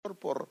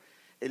por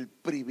el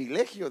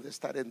privilegio de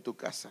estar en tu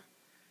casa,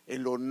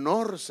 el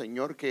honor,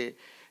 Señor, que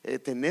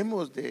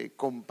tenemos de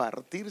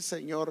compartir,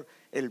 Señor,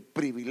 el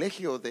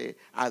privilegio de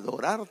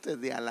adorarte,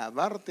 de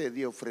alabarte,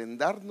 de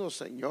ofrendarnos,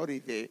 Señor, y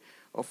de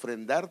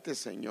ofrendarte,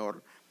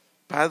 Señor.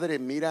 Padre,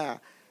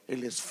 mira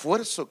el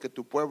esfuerzo que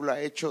tu pueblo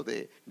ha hecho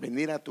de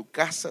venir a tu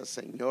casa,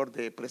 Señor,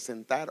 de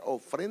presentar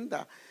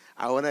ofrenda.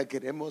 Ahora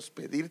queremos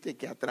pedirte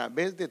que a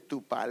través de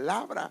tu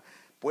palabra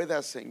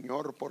puedas,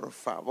 Señor, por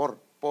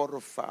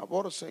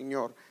favor,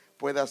 Señor,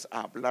 puedas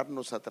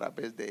hablarnos a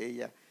través de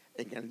ella.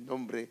 En el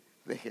nombre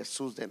de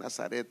Jesús de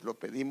Nazaret lo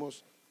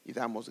pedimos y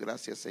damos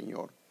gracias,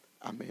 Señor.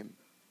 Amén.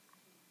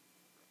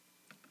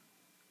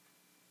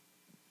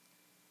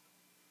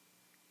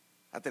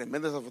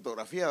 Tremenda esa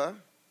fotografía,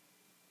 ¿verdad?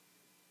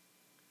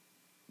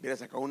 Mira,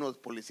 sacó unos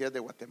policías de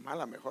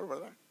Guatemala mejor,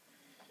 ¿verdad?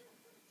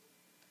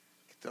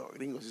 Que todos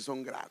gringos sí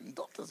son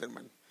grandotes,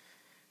 hermano.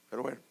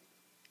 Pero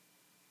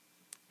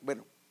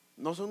bueno,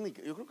 no son ni,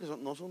 yo creo que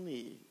no son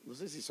ni, no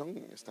sé si son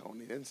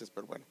estadounidenses,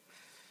 pero bueno.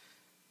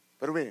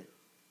 Pero mire,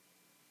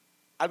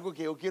 algo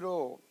que yo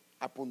quiero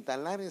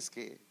apuntalar es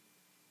que,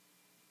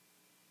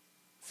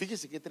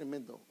 fíjese qué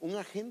tremendo, un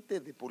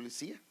agente de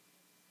policía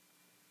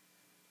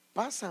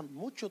pasa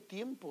mucho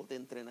tiempo de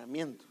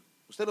entrenamiento.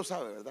 Usted lo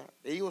sabe, ¿verdad?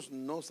 Ellos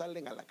no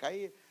salen a la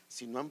calle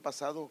si no han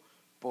pasado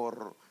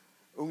por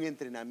un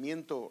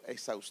entrenamiento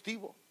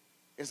exhaustivo.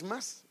 Es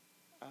más,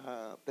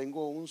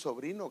 tengo un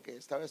sobrino que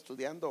estaba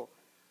estudiando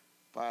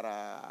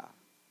para,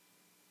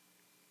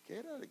 ¿qué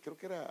era? Creo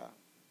que era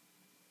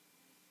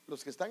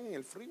los que están en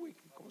el freeway,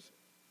 ¿cómo se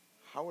llama?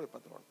 Highway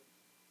Patrol.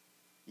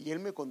 Y él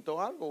me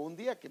contó algo un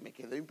día que me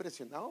quedó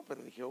impresionado,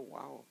 pero dije, oh,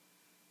 wow.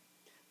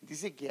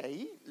 Dice que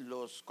ahí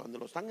cuando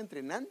lo están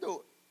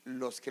entrenando,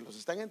 los que los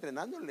están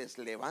entrenando les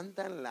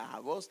levantan la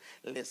voz,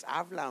 les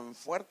hablan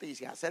fuerte y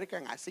se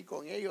acercan así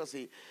con ellos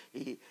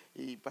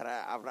y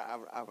para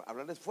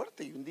hablarles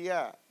fuerte. Y un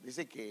día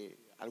dice que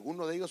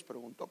alguno de ellos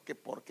preguntó que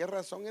por qué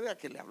razón era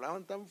que le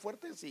hablaban tan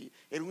fuerte si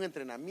era un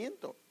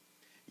entrenamiento.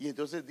 Y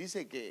entonces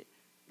dice que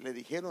le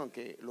dijeron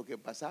que lo que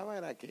pasaba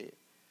era que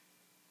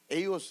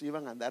ellos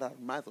iban a andar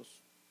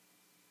armados.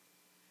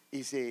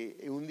 Y si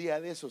un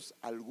día de esos,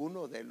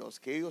 alguno de los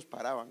que ellos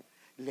paraban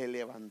le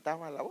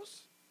levantaba la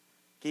voz,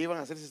 ¿qué iban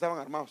a hacer si estaban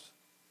armados?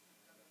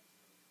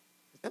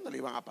 No le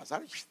iban a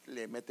pasar,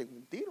 le meten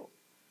un tiro.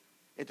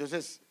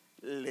 Entonces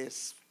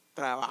les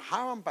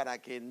trabajaban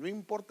para que no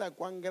importa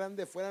cuán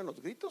grandes fueran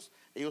los gritos,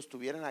 ellos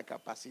tuvieran la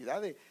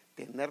capacidad de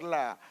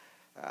tenerla,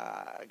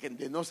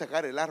 de no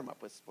sacar el arma,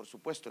 pues por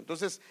supuesto.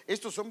 Entonces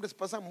estos hombres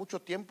pasan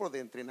mucho tiempo de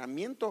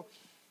entrenamiento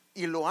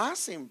y lo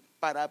hacen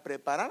para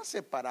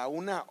prepararse para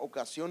una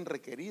ocasión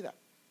requerida.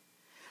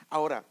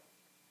 Ahora,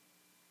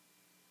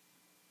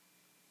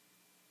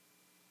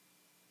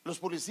 los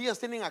policías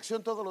tienen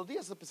acción todos los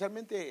días,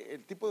 especialmente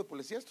el tipo de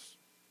policías estos.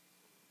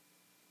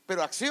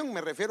 Pero acción,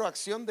 me refiero a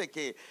acción de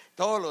que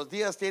todos los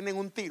días tienen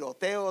un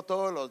tiroteo,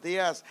 todos los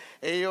días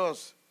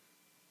ellos,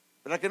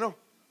 ¿verdad que no?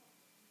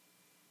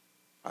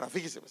 Ahora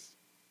fíjese pues,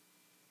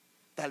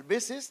 tal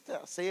vez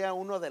esta sea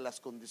una de las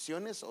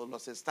condiciones o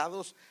los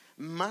estados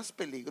más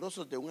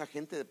peligrosos de un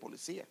agente de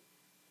policía: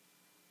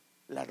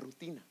 la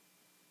rutina.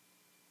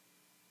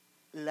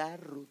 La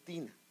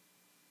rutina.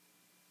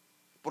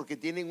 Porque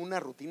tienen una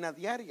rutina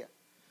diaria.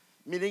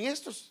 Miren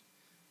estos,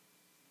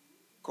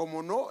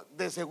 como no,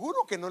 de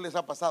seguro que no les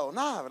ha pasado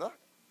nada, ¿verdad?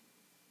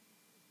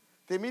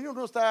 Que miren,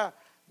 uno está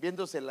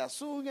viéndose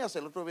las uñas,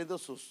 el otro viendo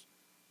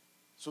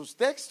sus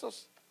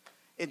textos.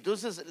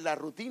 Entonces la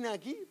rutina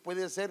aquí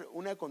puede ser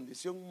una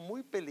condición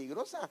muy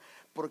peligrosa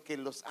porque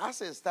los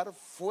hace estar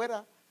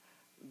fuera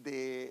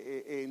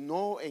de,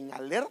 no en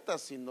alerta,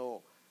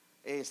 sino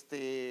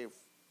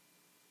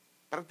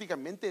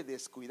prácticamente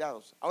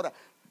descuidados. Ahora,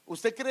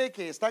 ¿usted cree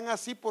que están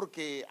así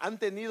porque han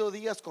tenido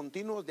días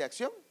continuos de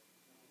acción?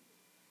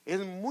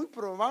 Es muy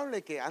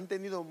probable que han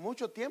tenido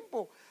mucho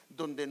tiempo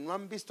donde no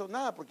han visto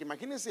nada, porque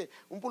imagínense,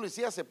 un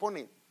policía se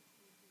pone,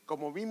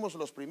 como vimos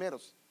los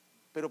primeros,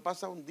 pero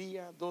pasa un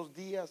día, 2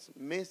 días,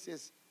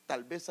 meses,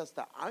 tal vez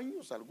hasta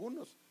años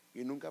algunos,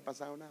 y nunca ha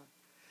pasado nada.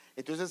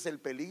 Entonces el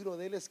peligro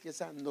de él es que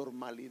esa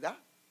normalidad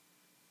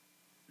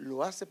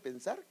lo hace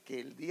pensar que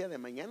el día de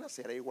mañana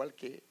será igual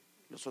que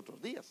los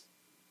otros días.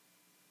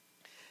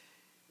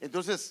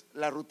 Entonces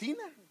la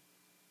rutina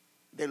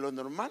de lo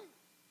normal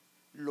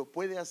lo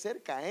puede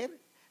hacer caer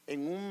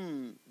en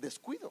un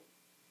descuido,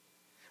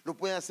 lo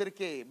puede hacer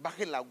que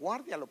baje la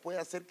guardia, lo puede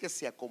hacer que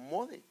se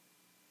acomode,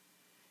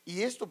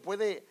 y esto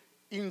puede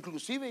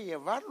inclusive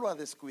llevarlo a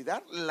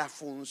descuidar la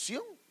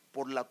función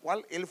por la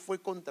cual él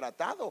fue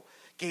contratado,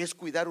 que es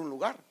cuidar un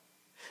lugar.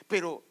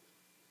 Pero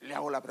le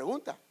hago la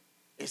pregunta: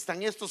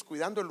 ¿están estos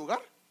cuidando el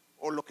lugar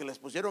o lo que les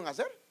pusieron a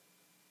hacer?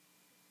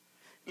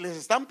 Les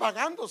están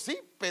pagando, sí,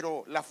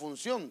 pero la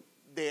función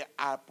de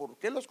por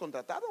qué los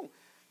contrataron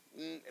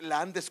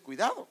la han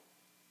descuidado.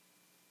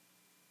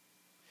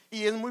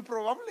 Y es muy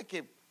probable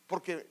que,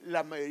 porque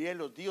la mayoría de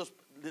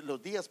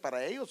los días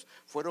para ellos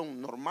fueron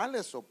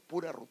normales o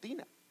pura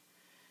rutina,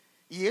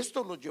 y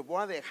esto los llevó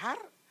a dejar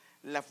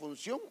la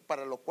función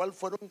para lo cual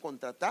fueron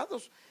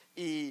contratados,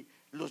 y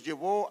los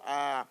llevó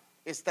a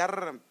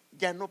estar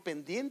ya no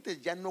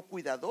pendientes, ya no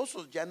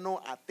cuidadosos, ya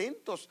no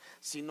atentos,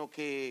 sino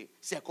que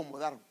se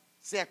acomodaron,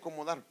 se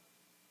acomodaron.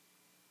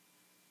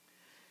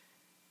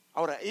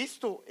 Ahora,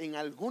 esto en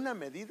alguna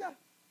medida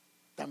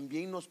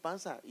también nos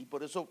pasa, y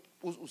por eso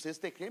usé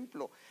este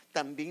ejemplo,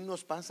 también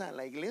nos pasa a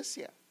la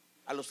iglesia,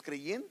 a los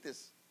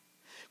creyentes.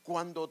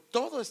 Cuando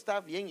todo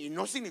está bien, y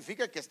no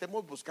significa que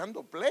estemos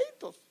buscando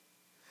pleitos,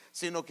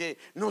 sino que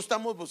no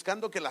estamos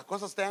buscando que las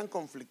cosas sean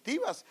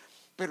conflictivas,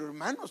 pero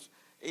hermanos,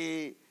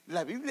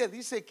 la Biblia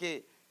dice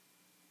que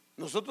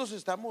nosotros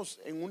estamos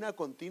en una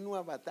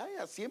continua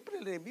batalla. Siempre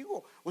el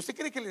enemigo, ¿usted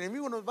cree que el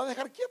enemigo nos va a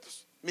dejar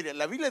quietos? Mire,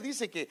 la Biblia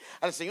dice que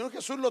al Señor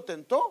Jesús lo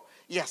tentó,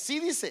 y así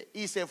dice,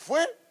 y se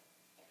fue.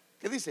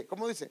 ¿Qué dice?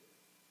 ¿Cómo dice?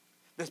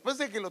 Después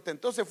de que lo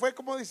tentó, se fue.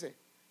 ¿Cómo dice?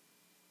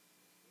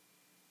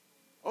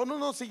 Oh,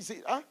 no, sí,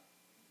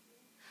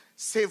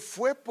 se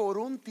fue por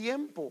un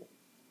tiempo.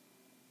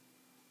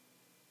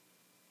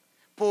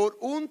 Por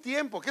un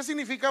tiempo. ¿Qué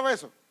significaba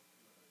eso?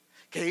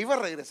 Que iba a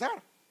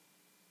regresar.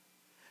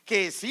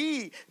 Que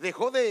sí,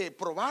 dejó de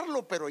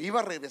probarlo, pero iba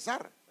a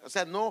regresar. O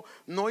sea,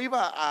 no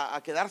iba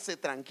a quedarse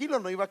tranquilo,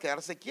 no iba a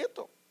quedarse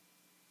quieto.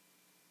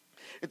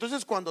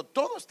 Entonces, cuando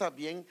todo está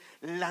bien,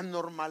 la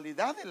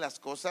normalidad de las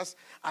cosas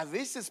a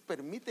veces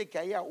permite que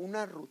haya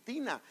una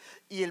rutina,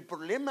 y el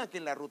problema es que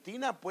la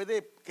rutina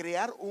puede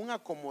crear un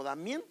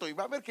acomodamiento. Y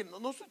va a ver que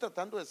no estoy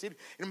tratando de decir,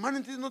 hermano,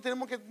 entonces no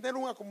tenemos que tener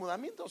un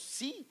acomodamiento.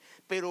 Sí,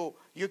 pero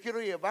yo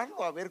quiero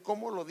llevarlo a ver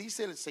cómo lo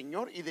dice el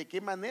Señor y de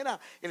qué manera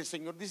el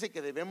Señor dice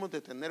que debemos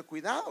de tener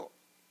cuidado.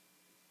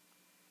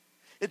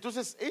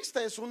 Entonces,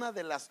 esta es una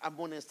de las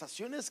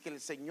amonestaciones que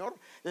el Señor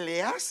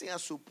le hace a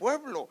su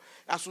pueblo,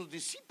 a sus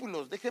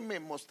discípulos. Déjenme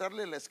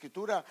mostrarle la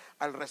escritura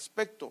al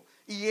respecto.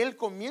 Y él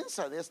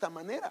comienza de esta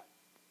manera.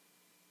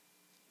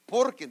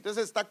 Porque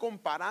entonces está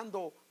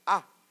comparando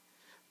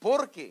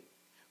porque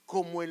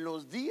como en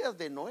los días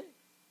de Noé.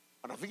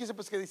 Ahora fíjese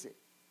pues qué dice.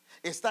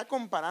 Está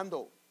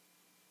comparando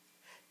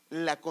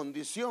la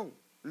condición,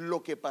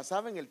 lo que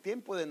pasaba en el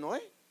tiempo de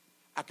Noé.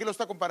 ¿A qué lo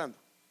está comparando?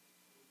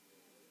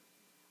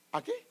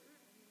 ¿A qué?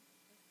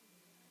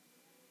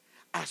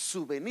 A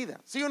su venida,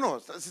 ¿sí o no?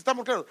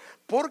 Estamos claros.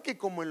 Porque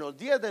como en los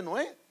días de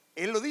Noé,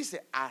 él lo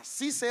dice,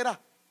 así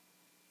será.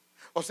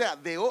 O sea,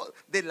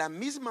 de la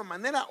misma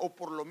manera, o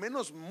por lo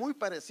menos muy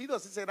parecido,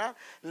 así será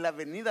la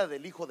venida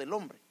del Hijo del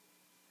Hombre.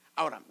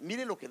 Ahora,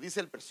 mire lo que dice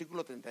el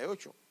versículo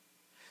 38.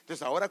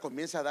 Entonces ahora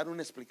comienza a dar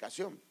una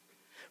explicación.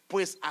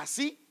 Pues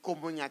así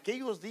como en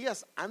aquellos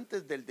días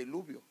antes del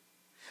diluvio.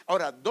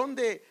 Ahora,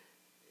 ¿dónde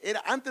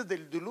era antes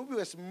del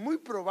diluvio? Es muy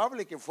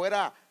probable que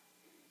fuera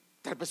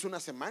tal vez una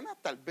semana,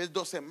 tal vez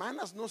 2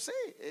 semanas, no sé,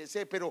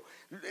 pero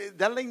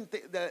darle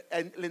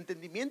el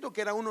entendimiento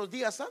que era unos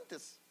días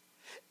antes.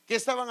 ¿Qué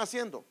estaban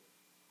haciendo?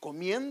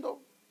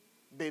 Comiendo,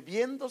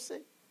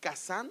 bebiéndose,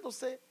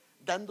 casándose,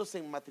 dándose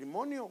en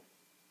matrimonio.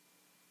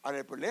 Ahora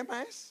el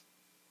problema es,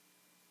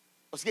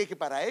 o sea, que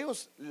para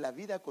ellos la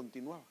vida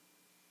continuaba.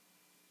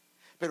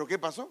 Pero ¿qué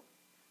pasó?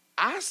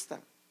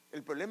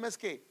 El problema es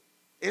que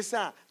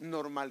esa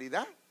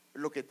normalidad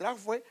lo que trajo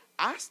fue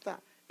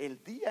hasta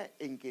el día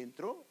en que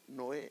entró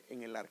Noé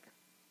en el arca.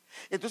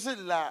 Entonces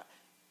la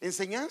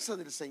enseñanza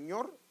del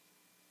Señor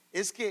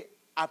es que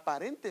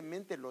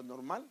aparentemente lo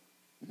normal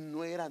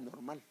no era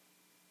normal.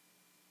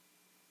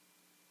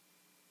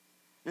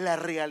 La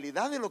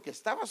realidad de lo que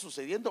estaba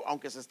sucediendo,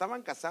 aunque se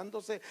estaban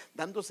casándose,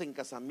 dándose en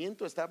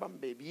casamiento,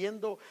 estaban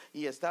bebiendo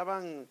y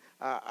estaban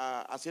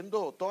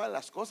haciendo todas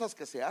las cosas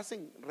que se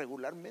hacen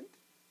regularmente,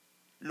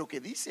 lo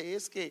que dice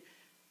es que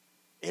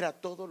era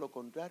todo lo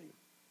contrario.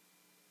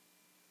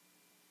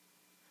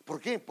 ¿Por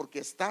qué? Porque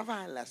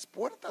estaba a las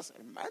puertas,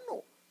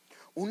 hermano,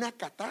 una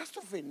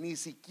catástrofe, ni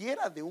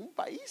siquiera de un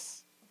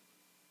país.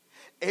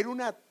 Era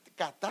una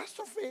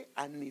catástrofe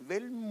a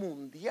nivel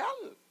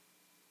mundial.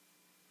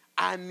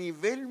 A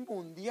nivel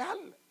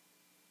mundial.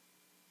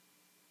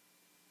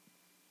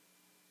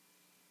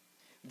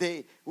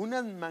 De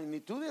unas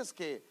magnitudes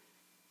que,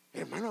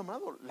 hermano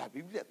amado, la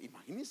Biblia,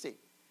 imagínense,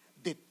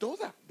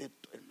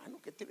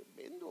 hermano, qué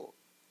tremendo.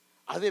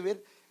 Ha de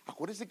ver.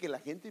 Acuérdense que la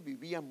gente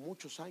vivía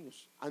muchos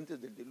años antes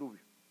del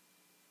diluvio.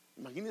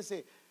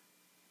 Imagínense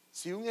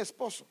si un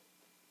esposo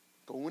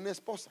con una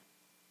esposa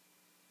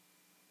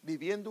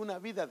viviendo una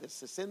vida de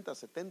 60,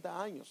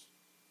 70 años,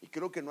 y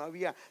creo que no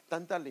había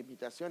tantas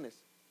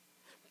limitaciones,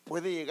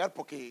 puede llegar,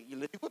 porque, y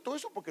le digo todo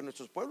eso porque en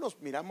nuestros pueblos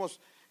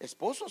miramos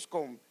esposos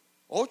con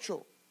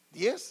 8,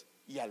 10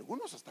 y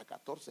algunos hasta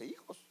 14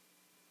 hijos,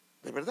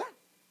 de verdad.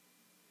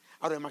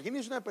 Ahora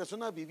imagínense una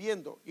persona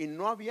viviendo y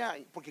no había,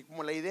 porque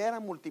como la idea era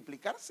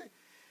multiplicarse,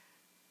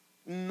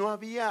 no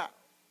había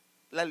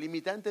la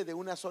limitante de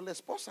una sola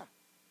esposa,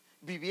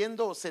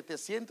 viviendo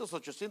 700,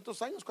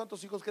 800 años.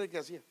 ¿Cuántos hijos cree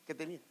que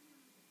tenía?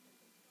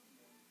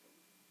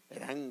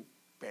 Eran,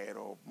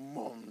 pero un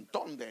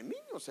montón de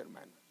niños,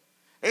 hermano.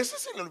 Ese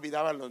se le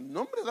olvidaban los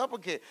nombres, ¿verdad?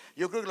 Porque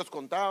yo creo que los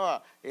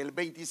contaba el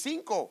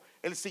 25,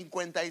 el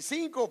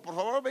 55, por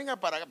favor venga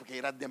para acá, porque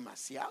eran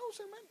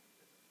demasiados, hermano.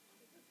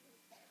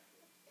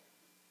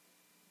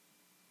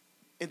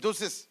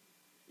 Entonces,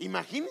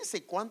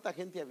 imagínense cuánta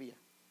gente había.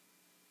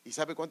 ¿Y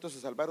sabe cuántos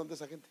se salvaron de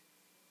esa gente?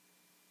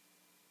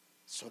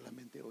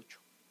 Solamente 8.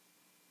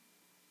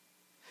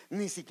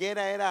 Ni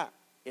siquiera era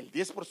el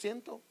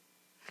 10%.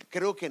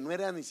 Creo que no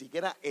era ni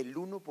siquiera el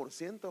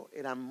 1%.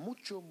 Era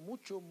mucho,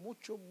 mucho,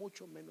 mucho,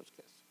 mucho menos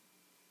que eso.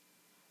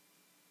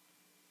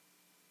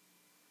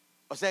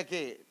 O sea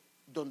que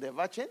donde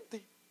va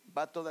gente,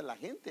 va toda la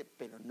gente,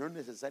 pero no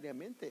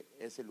necesariamente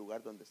es el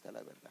lugar donde está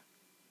la verdad.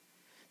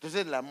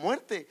 Entonces la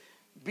muerte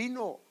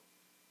vino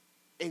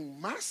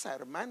en masa,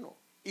 hermano,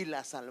 y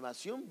la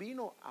salvación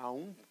vino a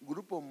un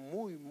grupo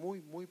muy,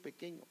 muy, muy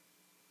pequeño.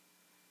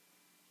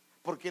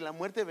 Porque la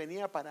muerte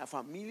venía para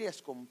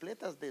familias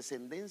completas,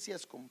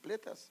 descendencias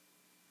completas.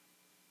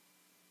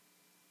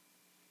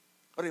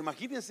 Ahora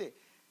imagínense,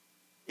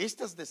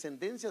 estas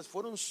descendencias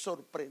fueron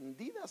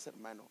sorprendidas,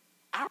 hermano.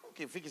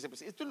 Aunque fíjese,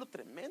 pues, esto es lo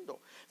tremendo.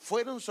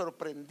 Fueron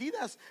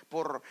sorprendidas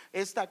por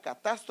esta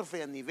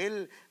catástrofe a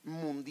nivel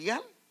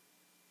mundial.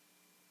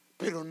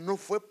 Pero no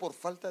fue por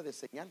falta de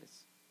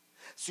señales,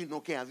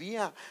 sino que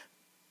había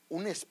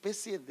una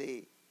especie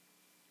de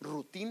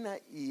rutina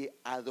y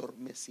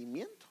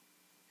adormecimiento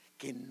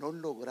que no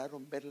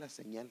lograron ver las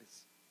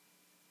señales.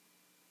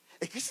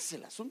 Es que ese es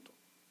el asunto.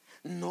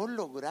 No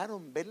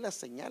lograron ver las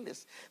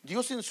señales.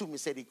 Dios en su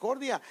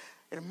misericordia,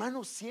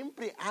 hermano,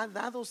 siempre ha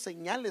dado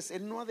señales.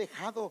 Él no ha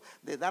dejado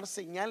de dar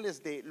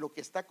señales de lo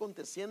que está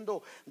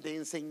aconteciendo, de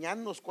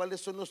enseñarnos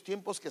cuáles son los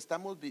tiempos que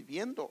estamos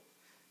viviendo.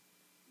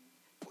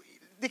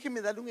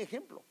 Déjeme darle un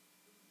ejemplo.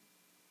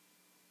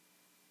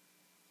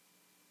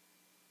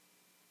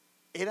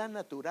 Era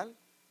natural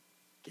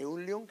que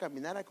un león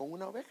caminara con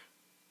una oveja.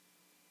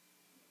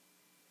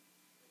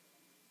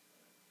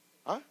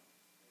 ¿Ah?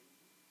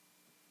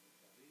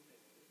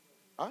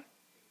 ¿Ah?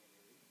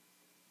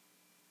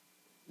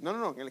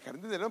 No, en el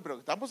jardín del león, pero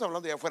estamos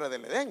hablando ya fuera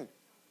del Edén.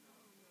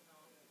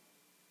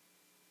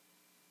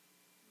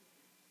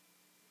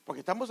 Porque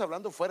estamos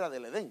hablando fuera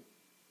del Edén.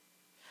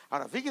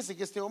 Ahora, fíjese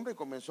que este hombre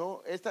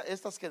comenzó,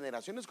 estas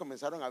generaciones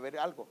comenzaron a ver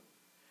algo.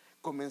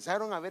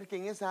 Comenzaron a ver que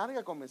en esa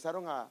área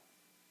comenzaron a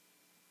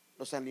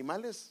los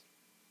animales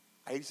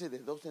a irse de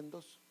dos en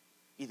dos.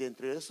 Y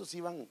dentro de esos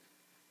iban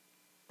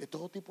de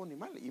todo tipo de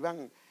animales.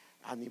 Iban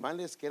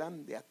animales que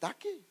eran de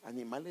ataque,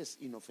 animales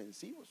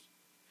inofensivos.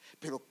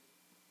 Pero,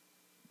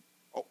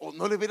 o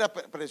no le hubiera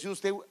parecido a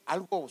usted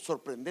algo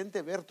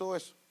sorprendente ver todo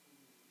eso.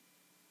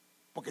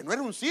 Porque no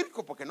era un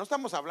circo, porque no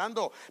estamos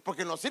hablando,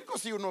 porque en los circos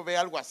sí uno ve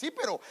algo así,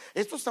 pero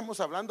esto estamos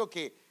hablando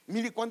que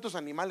mire cuántos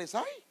animales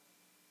hay.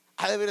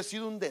 Ha de haber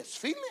sido un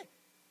desfile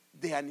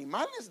de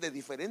animales de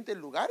diferentes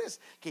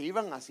lugares que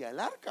iban hacia el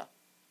arca.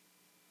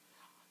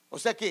 O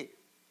sea que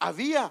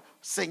había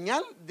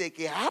señal de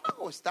que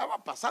algo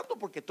estaba pasando,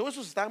 porque todos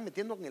esos se estaban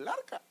metiendo en el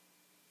arca.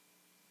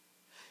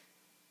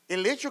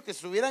 El hecho que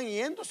estuvieran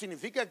yendo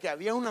significa que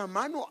había una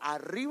mano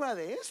arriba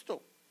de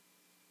esto,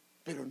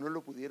 pero no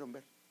lo pudieron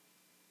ver.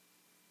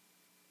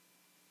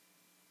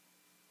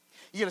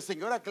 Y el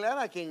Señor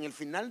aclara que en el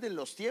final de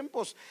los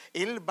tiempos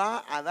Él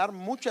va a dar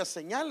muchas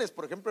señales.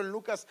 Por ejemplo, en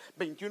Lucas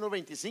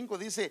 21:25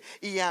 dice: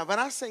 y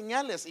habrá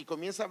señales, y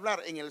comienza a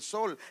hablar en el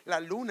sol, la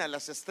luna,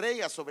 las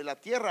estrellas, sobre la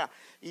tierra,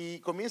 y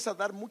comienza a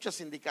dar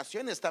muchas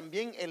indicaciones.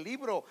 También el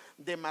libro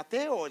de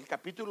Mateo, el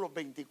capítulo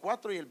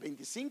 24 y el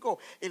 25,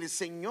 el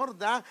Señor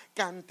da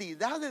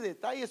cantidad de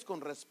detalles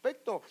con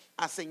respecto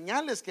a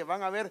señales que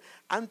van a haber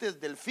antes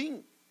del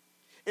fin.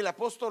 El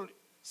apóstol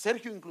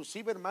Sergio,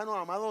 inclusive, hermano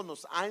amado,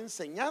 nos ha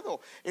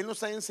enseñado. Él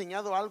nos ha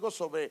enseñado algo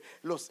sobre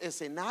los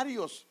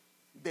escenarios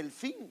del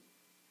fin.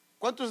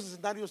 ¿Cuántos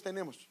escenarios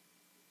tenemos?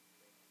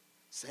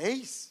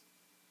 6.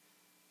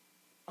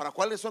 Ahora,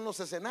 ¿cuáles son los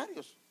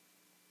escenarios?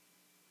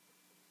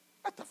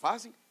 Está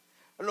fácil.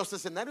 Los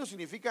escenarios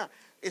significa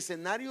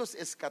escenarios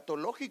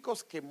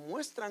escatológicos que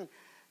muestran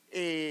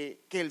que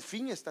el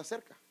fin está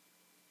cerca.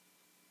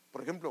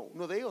 Por ejemplo,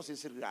 uno de ellos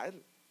es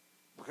Israel.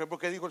 Por ejemplo,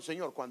 ¿qué dijo el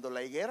Señor? Cuando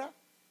la higuera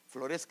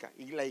florezca,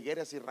 y la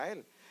higuera es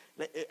Israel.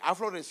 ¿Ha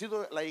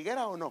florecido la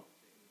higuera o no?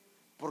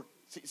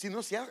 Si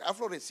no se ha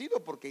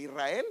florecido, porque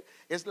Israel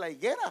es la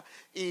higuera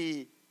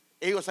y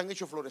ellos han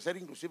hecho florecer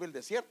inclusive el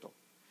desierto.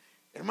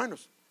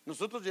 Hermanos,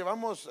 nosotros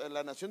llevamos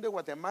la nación de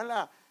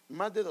Guatemala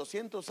más de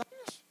 200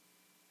 años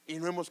y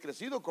no hemos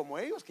crecido como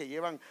ellos, que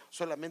llevan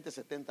solamente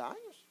 70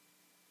 años.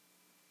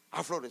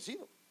 Ha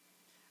florecido.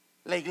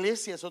 La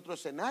iglesia es otro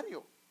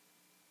escenario.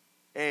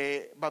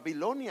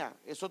 Babilonia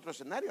es otro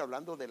escenario,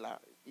 hablando de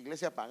la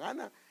iglesia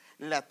pagana.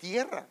 La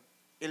tierra,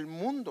 el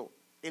mundo,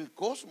 el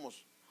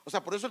cosmos. O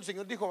sea, por eso el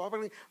Señor dijo: va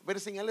a haber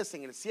señales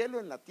en el cielo,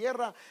 en la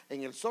tierra,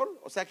 en el sol.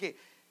 O sea que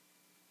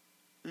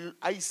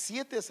hay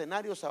 7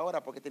 escenarios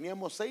ahora, porque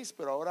teníamos 6,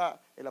 pero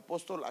ahora el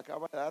apóstol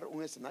acaba de dar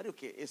un escenario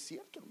que es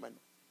cierto, hermano.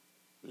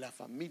 La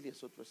familia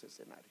es otro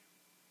escenario.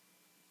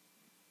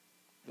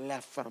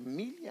 La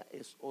familia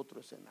es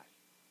otro escenario.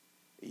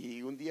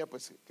 Y un día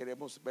pues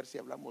queremos ver si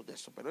hablamos de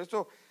eso, pero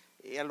esto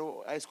ya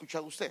lo ha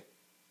escuchado usted.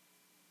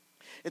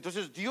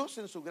 Entonces Dios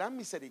en su gran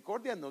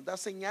misericordia nos da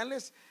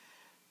señales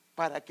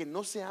para que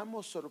no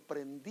seamos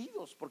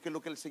sorprendidos, porque lo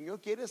que el Señor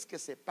quiere es que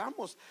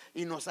sepamos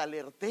y nos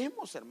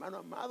alertemos, hermano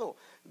amado,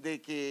 de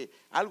que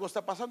algo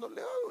está pasando.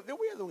 Le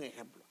voy a dar un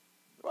ejemplo.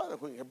 Le voy a dar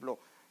un ejemplo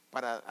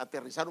para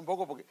aterrizar un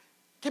poco, porque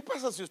 ¿qué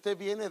pasa si usted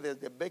viene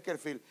desde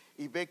Bakersfield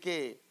y ve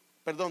que,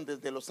 perdón,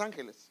 desde Los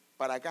Ángeles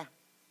para acá,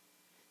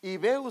 y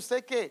ve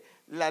usted que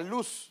la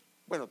luz,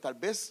 bueno, tal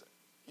vez,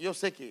 yo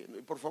sé que,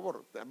 por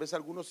favor, tal vez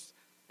algunos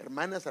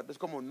hermanas, tal vez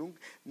como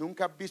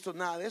nunca han visto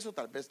nada de eso,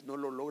 tal vez no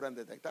lo logran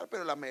detectar,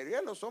 pero la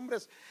mayoría de los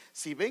hombres,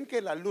 si ven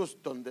que la luz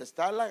donde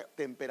está la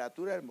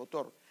temperatura del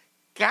motor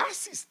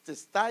casi se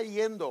está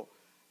yendo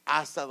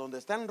hasta donde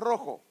está en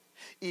rojo,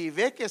 y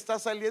ve que está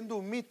saliendo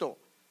un mito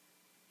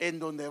en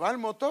donde va el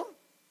motor,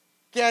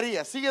 ¿qué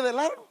haría? ¿Sigue de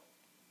largo?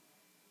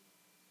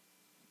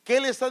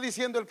 ¿Qué le está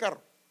diciendo el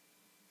carro?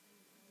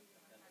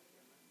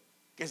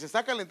 Que se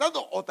está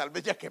calentando o tal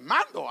vez ya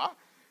quemando,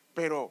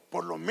 pero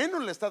por lo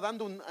menos le está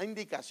dando una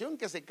indicación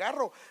que ese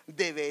carro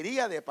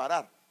debería de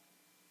parar.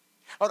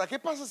 Ahora, ¿qué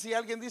pasa si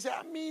alguien dice: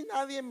 a mí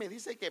nadie me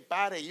dice que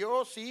pare,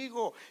 yo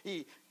sigo,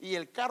 y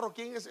el carro,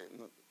 ¿quién es?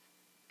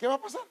 ¿Qué va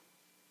a pasar?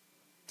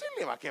 Se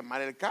le va a quemar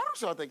el carro,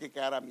 se va a tener que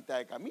quedar a mitad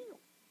de camino.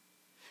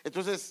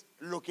 Entonces,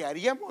 lo que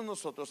haríamos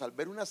nosotros al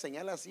ver una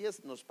señal así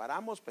es: nos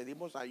paramos,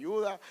 pedimos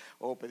ayuda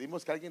o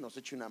pedimos que alguien nos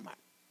eche una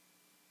mano.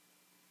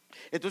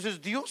 Entonces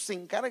Dios se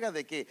encarga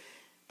de que,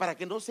 para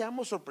que no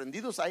seamos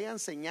sorprendidos, hayan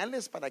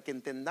señales para que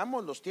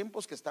entendamos los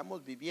tiempos que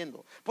estamos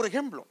viviendo. Por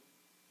ejemplo,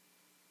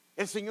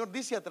 el Señor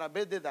dice a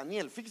través de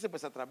Daniel, fíjese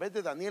pues, a través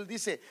de Daniel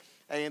dice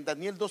en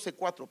Daniel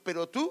 12:4: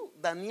 pero tú,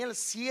 Daniel,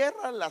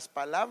 cierra las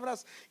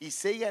palabras y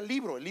sella el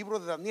libro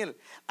de Daniel,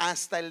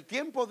 hasta el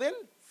tiempo del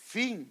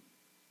fin.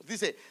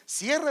 Dice: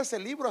 cierra ese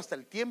libro hasta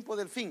el tiempo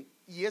del fin.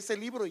 Y ese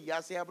libro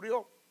ya se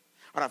abrió.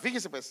 Ahora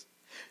fíjese pues,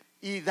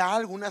 y da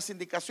algunas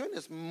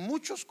indicaciones.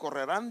 Muchos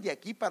correrán de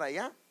aquí para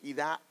allá, y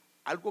da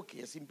algo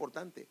que es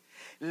importante: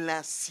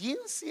 la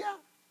ciencia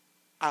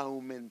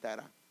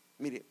aumentará.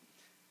 Mire,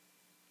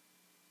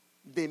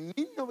 de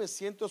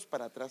 1900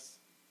 para atrás,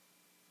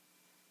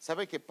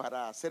 sabe que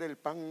para hacer el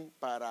pan,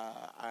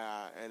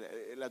 para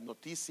las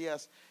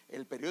noticias,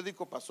 el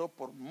periódico pasó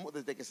por,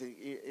 desde que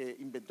se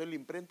inventó la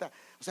imprenta,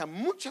 o sea,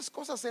 muchas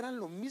cosas eran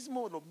lo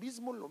mismo.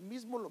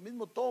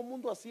 Todo el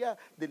mundo hacía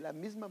de la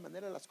misma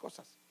manera las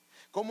cosas.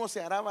 ¿Cómo se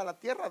araba la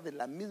tierra? De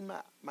la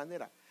misma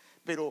manera.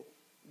 Pero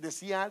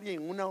decía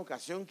alguien en una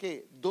ocasión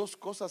que dos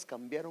cosas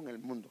cambiaron el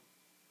mundo.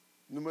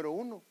 Número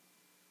uno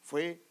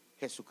fue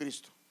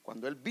Jesucristo.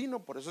 Cuando Él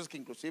vino, por eso es que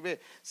inclusive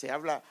se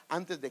habla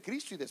antes de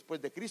Cristo y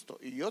después de Cristo.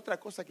 Y otra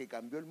cosa que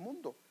cambió el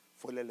mundo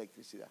fue la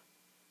electricidad,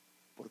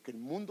 porque el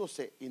mundo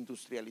se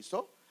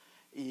industrializó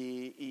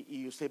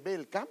y usted ve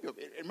el cambio.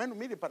 Hermano,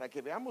 mire, para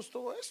que veamos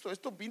todo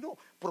esto vino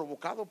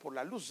provocado por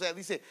la luz. O sea,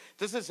 dice,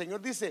 entonces el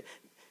Señor dice: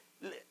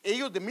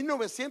 ellos de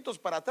 1900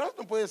 para atrás,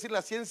 no puede decir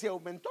la ciencia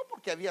aumentó,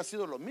 porque había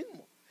sido lo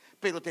mismo.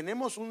 Pero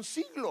tenemos un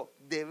siglo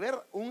de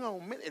ver un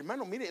aumento.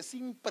 Hermano, mire, es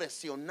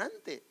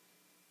impresionante.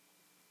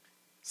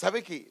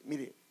 ¿Sabe que?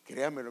 Mire,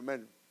 créame,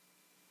 hermano,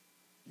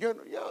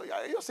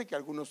 yo sé que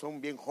algunos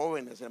son bien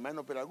jóvenes,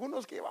 hermano, pero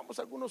algunos que llevamos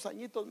algunos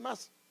añitos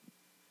más.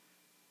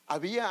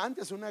 Había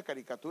antes una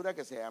caricatura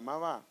que se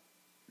llamaba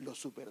Los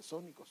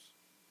Supersónicos.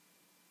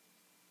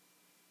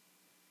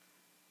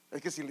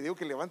 Es que si le digo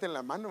que levanten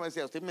la mano, me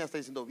decía: usted me está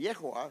diciendo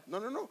viejo.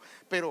 No,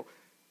 pero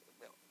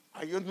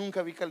yo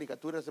nunca vi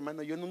caricaturas,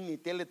 hermano. Yo ni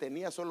tele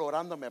tenía, solo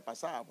orando me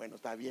pasaba. Bueno,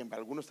 está bien, para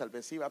algunos tal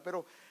vez iba,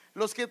 pero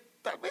los que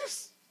tal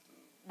vez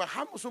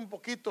bajamos un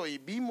poquito y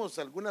vimos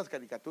algunas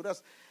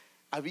caricaturas,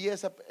 había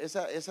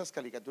esas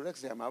caricaturas que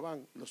se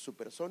llamaban Los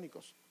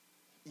Supersónicos.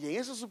 Y en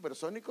esos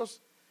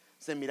supersónicos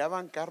se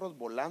miraban carros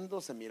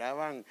volando, se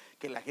miraban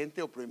que la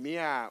gente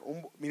oprimía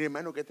mire,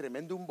 hermano, qué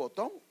tremendo, un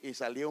botón y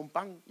salía un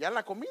pan, ya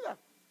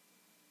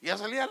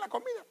salía la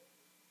comida.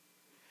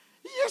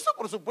 Y eso,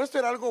 por supuesto,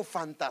 era algo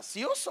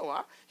fantasioso,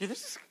 Y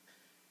entonces,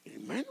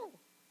 hermano,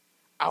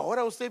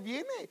 ahora usted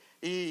viene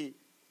y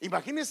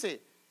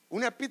imagínese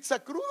una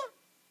pizza cruda.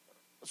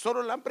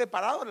 Solo la han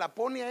preparado, la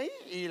pone ahí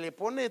y le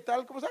pone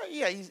tal cosa,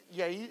 y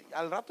ahí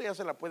al rato ya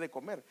se la puede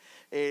comer.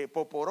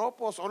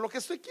 Poporopos o lo que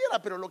usted quiera,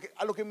 pero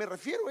a lo que me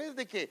refiero es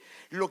de que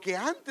lo que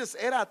antes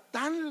era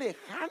tan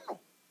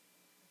lejano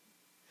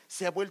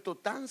se ha vuelto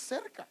tan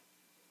cerca.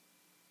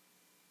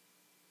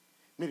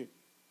 Mire,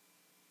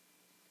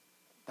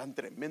 tan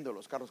tremendo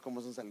los carros como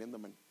están saliendo,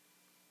 man.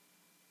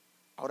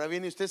 Ahora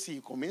viene usted, si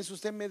comienza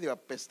usted medio a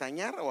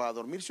pestañear o a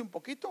dormirse un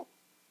poquito,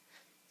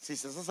 si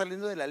se está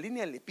saliendo de la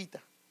línea, le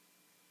pita.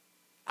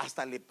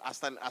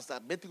 Hasta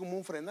vete como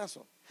un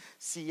frenazo.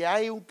 Si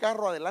hay un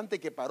carro adelante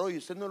que paró y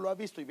usted no lo ha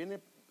visto y viene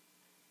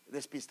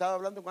despistado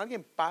hablando con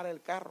alguien, para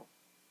el carro.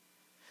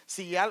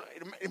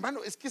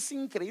 Hermano, es que es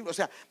increíble. O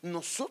sea,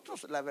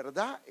 nosotros, la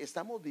verdad,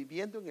 estamos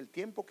viviendo en el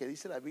tiempo que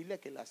dice la Biblia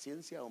que la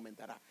ciencia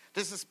aumentará.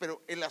 Entonces,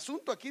 pero el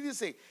asunto aquí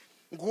dice: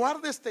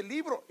 guarda este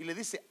libro, y le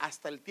dice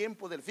hasta el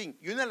tiempo del fin.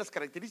 Y una de las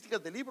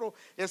características del libro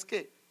es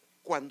que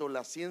cuando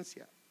la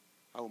ciencia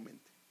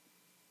aumente.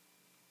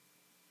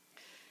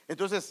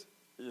 Entonces,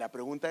 la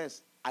pregunta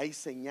es: ¿hay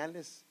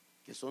señales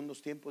que son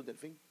los tiempos del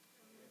fin?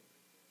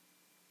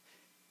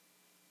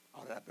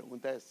 Ahora la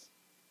pregunta es,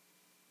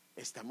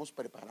 ¿estamos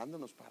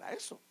preparándonos para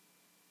eso?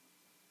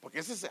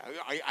 Porque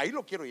ahí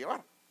lo quiero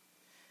llevar.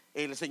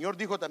 El Señor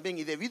dijo también,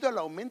 y debido al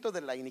aumento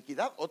de la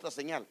iniquidad, otra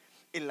señal,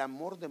 el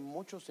amor de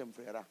muchos se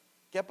enfriará.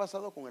 ¿Qué ha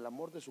pasado con el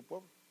amor de su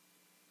pueblo?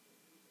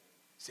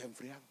 Se ha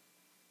enfriado.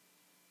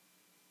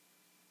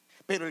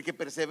 Pero el que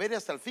persevere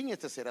hasta el fin,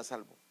 este será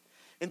salvo.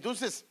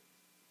 Entonces,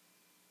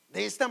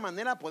 de esta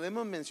manera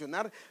podemos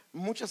mencionar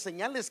muchas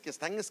señales que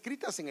están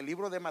escritas en el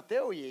libro de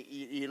Mateo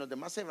y en los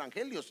demás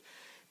evangelios.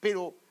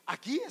 Pero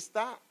aquí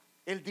está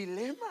el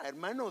dilema,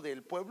 hermano,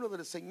 del pueblo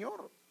del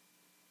Señor,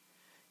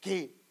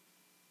 que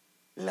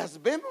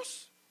las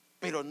vemos,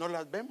 pero no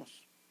las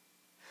vemos.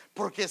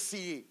 Porque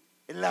si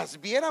las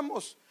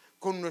viéramos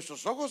con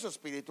nuestros ojos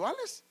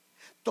espirituales,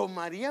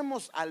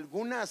 tomaríamos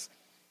algunas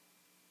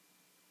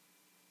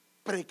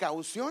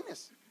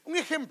precauciones. Un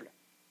ejemplo.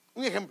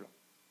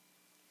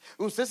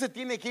 Usted se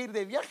tiene que ir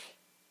de viaje.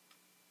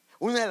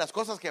 Una de las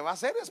cosas que va a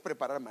hacer es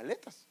preparar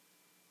maletas.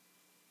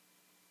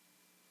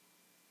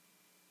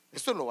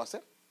 Esto lo va a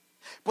hacer.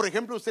 Por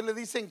ejemplo, usted le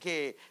dicen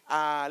que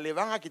le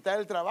van a quitar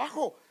el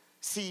trabajo.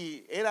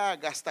 Si era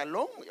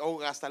gastalón o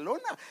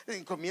gastalona,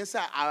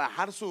 comienza a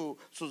bajar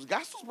sus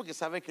gastos porque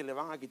sabe que le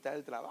van a quitar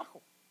el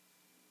trabajo.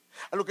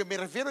 A lo que me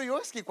refiero yo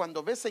es que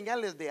cuando ve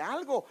señales de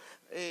algo,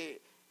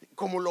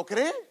 como lo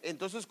cree,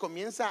 entonces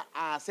comienza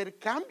a hacer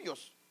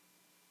cambios.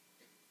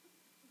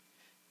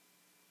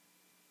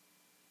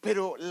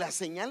 Pero las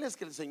señales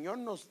que el Señor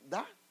nos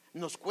da,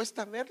 nos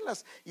cuesta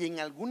verlas, y en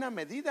alguna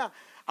medida,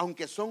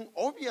 aunque son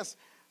obvias,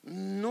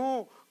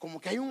 no, como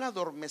que hay un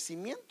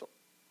adormecimiento.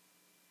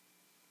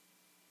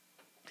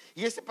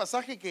 Y este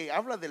pasaje que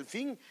habla del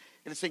fin,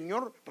 el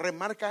Señor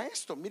remarca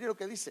esto. Mire lo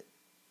que dice,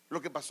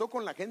 lo que pasó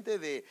con la gente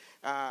de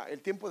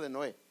el tiempo de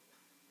Noé.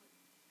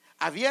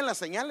 Había las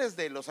señales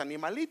de los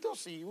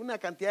animalitos y una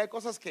cantidad de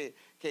cosas que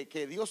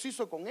Dios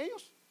hizo con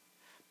ellos.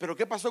 Pero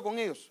 ¿qué pasó con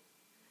ellos?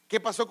 ¿Qué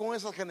pasó con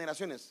esas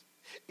generaciones?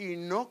 Y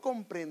no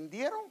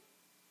comprendieron.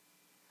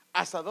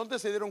 ¿Hasta dónde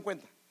se dieron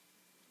cuenta?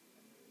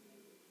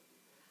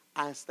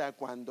 Hasta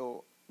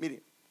cuando,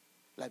 mire,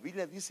 la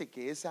Biblia dice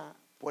que esa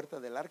puerta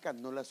del arca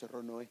no la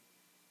cerró Noé.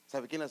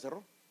 ¿Sabe quién la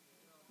cerró?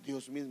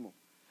 Dios mismo.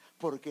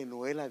 Porque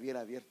Noé la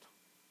hubiera abierto.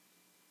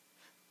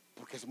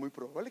 Porque es muy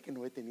probable que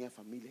Noé tenía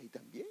familia ahí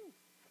también.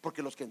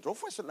 Porque los que entró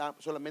fue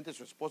solamente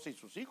su esposa y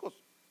sus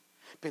hijos.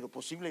 Pero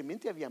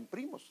posiblemente habían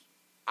primos,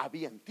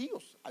 habían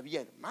tíos,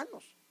 había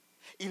hermanos.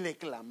 Y le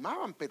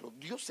clamaban, pero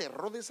Dios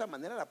cerró de esa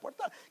manera la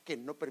puerta que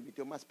no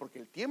permitió más, porque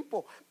el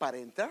tiempo para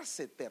entrar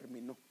se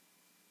terminó.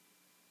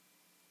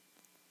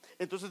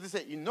 Entonces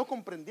dice, y no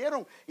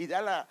comprendieron, y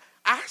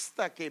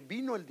hasta que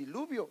vino el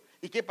diluvio.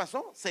 ¿Y qué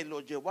pasó? Se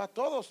los llevó a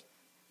todos.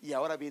 Y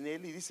ahora viene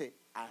él y dice,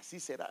 así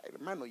será,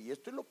 hermano. Y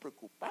esto es lo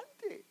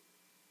preocupante.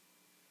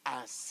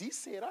 Así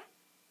será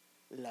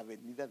la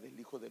venida del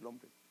Hijo del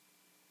Hombre.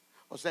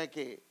 O sea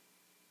que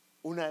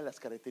una de las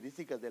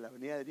características de la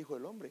venida del Hijo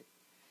del Hombre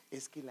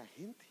es que la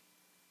gente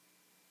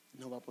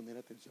no va a poner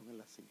atención en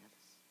las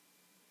señales.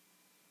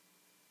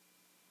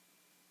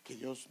 Que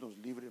Dios nos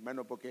libre,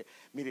 hermano, porque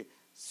mire,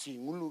 si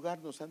en un lugar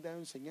nos han dado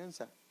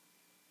enseñanza,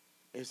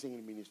 es en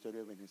el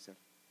ministerio de Benecer.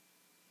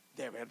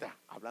 De verdad,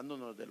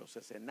 hablándonos de los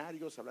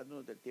escenarios,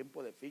 hablándonos del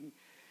tiempo de fin,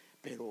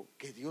 pero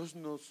que Dios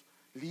nos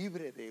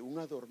libre de un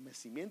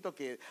adormecimiento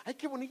que, ay,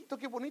 qué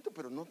bonito,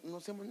 pero no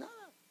hacemos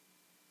nada.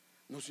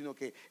 No, sino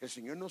que el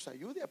Señor nos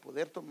ayude a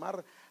poder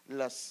tomar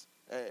los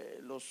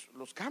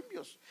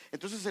cambios.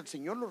 Entonces el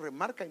Señor lo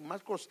remarca en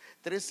Marcos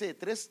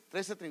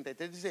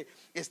 13:33, dice,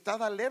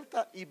 estad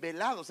alerta y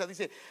velad. O sea,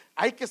 dice,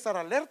 hay que estar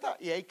alerta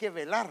y hay que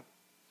velar,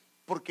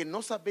 porque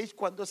no sabéis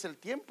cuándo es el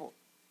tiempo.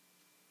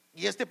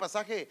 Y este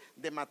pasaje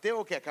de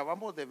Mateo que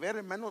acabamos de ver,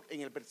 hermano,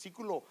 en el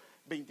versículo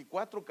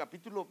 24,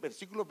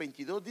 versículo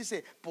 22,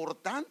 dice, por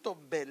tanto,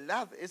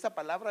 velad. Esa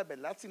palabra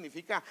velad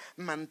significa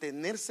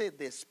mantenerse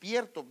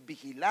despierto,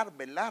 vigilar,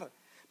 velar.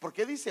 ¿Por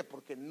qué dice?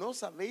 Porque no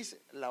sabéis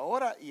la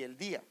hora y el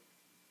día.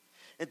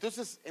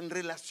 Entonces, en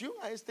relación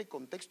a este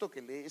contexto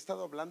que le he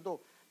estado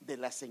hablando de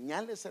las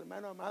señales,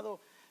 hermano amado,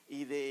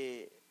 y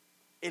de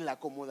el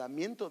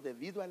acomodamiento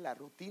debido a la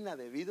rutina,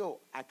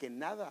 debido a que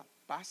nada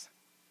pasa,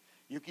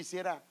 yo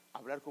quisiera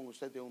hablar con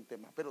usted de un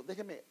tema, pero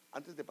déjeme,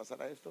 antes de pasar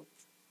a esto,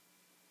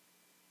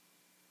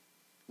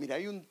 mira,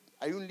 hay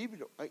un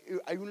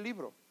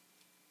libro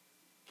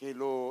que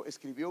lo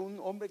escribió un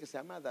hombre que se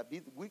llama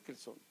David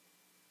Wilkerson,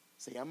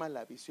 se llama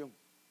La Visión,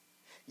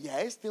 y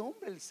a este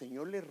hombre el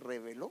Señor le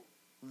reveló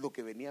lo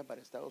que venía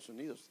para Estados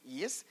Unidos,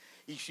 y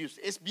si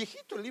es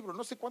viejito el libro,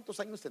 no sé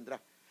cuántos años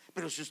tendrá,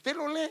 pero si usted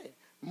lo lee,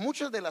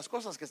 muchas de las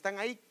cosas que están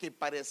ahí que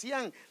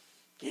parecían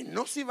que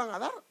no se iban a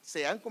dar,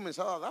 se han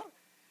comenzado a dar.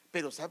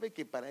 Pero sabe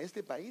que para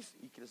este país,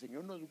 y que el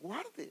Señor nos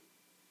guarde,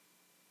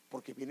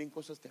 porque vienen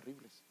cosas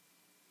terribles.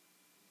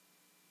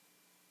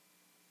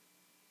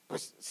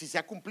 Pues si se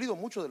ha cumplido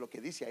mucho de lo que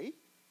dice ahí,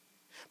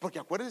 porque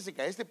acuérdense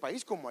que a este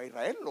país, como a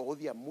Israel, lo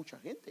odia mucha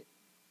gente.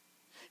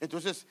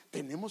 Entonces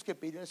tenemos que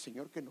pedir al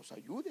Señor que nos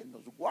ayude,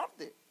 nos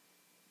guarde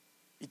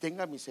y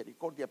tenga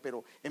misericordia.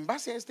 Pero en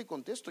base a este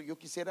contexto yo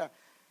quisiera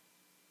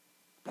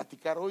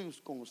platicar hoy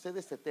con usted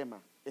este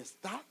tema.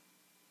 Está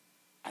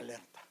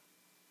alerta.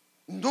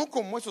 No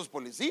como esos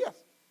policías,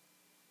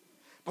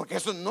 porque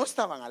esos no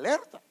estaban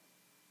alerta,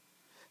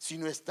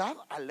 sino estar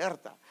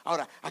alerta.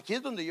 Ahora, aquí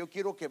es donde yo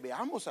quiero que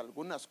veamos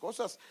algunas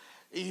cosas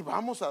y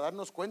vamos a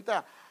darnos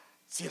cuenta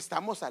si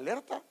estamos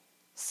alerta,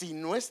 si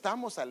no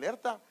estamos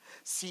alerta,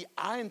 si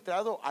ha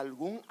entrado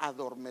algún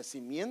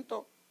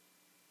adormecimiento.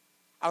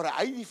 Ahora,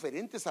 hay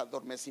diferentes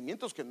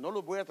adormecimientos que no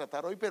los voy a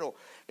tratar hoy, pero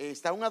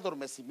está un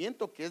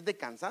adormecimiento que es de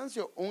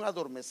cansancio, un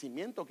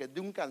adormecimiento que es de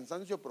un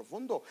cansancio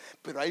profundo,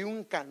 pero hay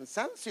un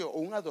cansancio o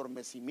un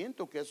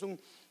adormecimiento que es un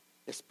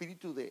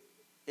espíritu de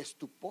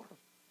estupor,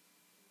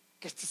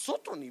 que este es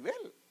otro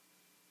nivel,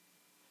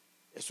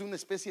 es una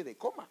especie de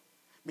coma.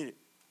 Mire,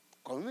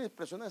 cuando una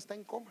persona está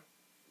en coma,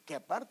 que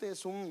aparte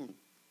es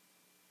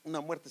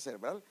una muerte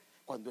cerebral,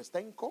 cuando está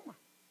en coma,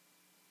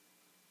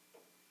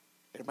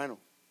 hermano,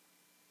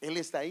 él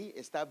está ahí,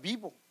 está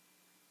vivo,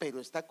 pero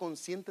está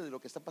consciente de lo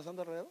que está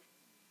pasando alrededor.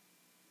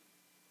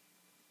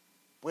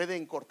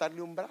 Pueden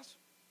cortarle un brazo,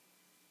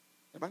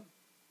 hermano,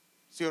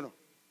 ¿sí o no?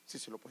 Sí,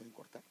 se lo pueden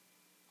cortar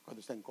cuando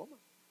está en coma.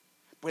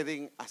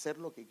 Pueden hacer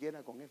lo que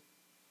quieran con él,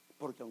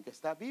 porque aunque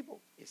está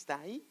vivo, está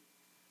ahí,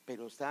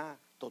 pero está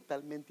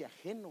totalmente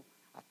ajeno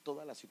a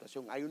toda la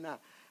situación. Hay una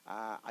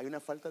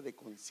falta de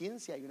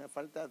conciencia, hay una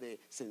falta de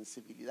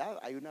sensibilidad,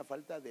 hay una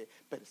falta de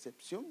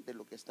percepción de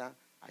lo que está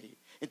ahí.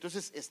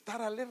 Entonces,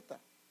 estar alerta.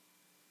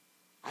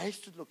 A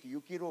esto es lo que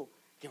yo quiero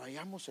que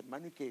vayamos,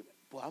 hermano, y que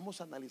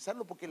podamos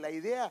analizarlo, porque la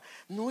idea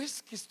no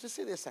es que usted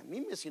se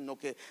desanime, sino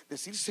que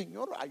decir: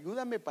 Señor,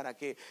 ayúdame para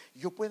que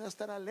yo pueda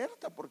estar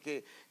alerta,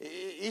 porque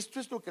esto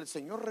es lo que el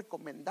Señor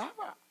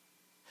recomendaba.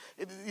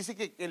 Dice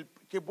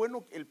que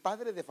bueno el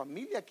padre de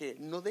familia que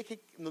no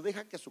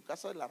deja que su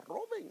casa la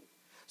roben,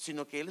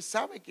 sino que él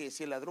sabe que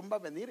si el ladrón va a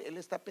venir, él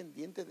está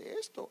pendiente de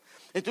esto.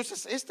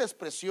 Entonces, esta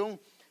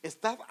expresión,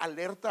 estar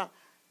alerta,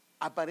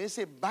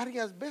 aparece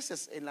varias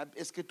veces en la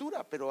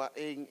escritura, pero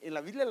en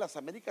la Biblia de las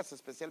Américas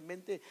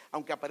especialmente,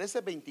 aunque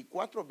aparece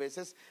 24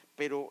 veces,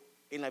 pero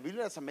en la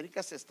Biblia de las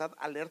Américas estar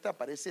alerta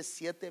aparece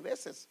 7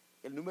 veces.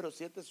 El número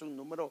 7 es un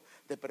número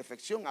de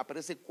perfección.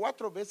 Aparece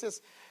 4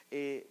 veces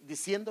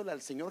diciéndole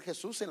al Señor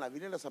Jesús en la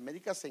Biblia de las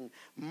Américas, en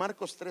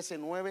Marcos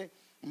 13:9,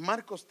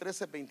 Marcos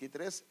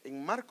 13:23,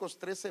 en Marcos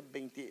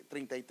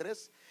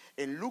 13:33,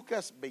 en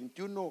Lucas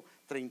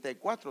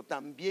 21:34.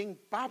 También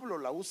Pablo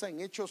la usa en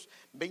Hechos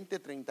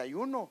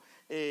 20:31.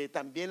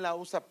 También la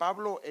usa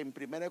Pablo en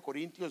 1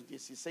 Corintios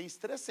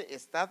 16:13.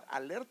 Estad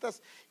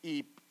alertas.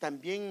 Y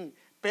también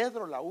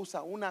Pedro la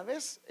usa una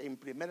vez en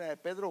 1 de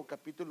Pedro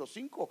capítulo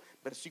 5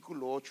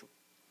 versículo 8.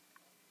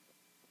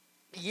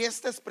 Y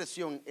esta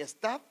expresión,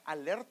 estad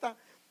alerta,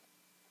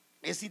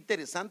 es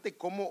interesante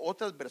cómo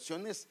otras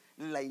versiones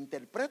la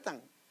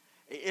interpretan.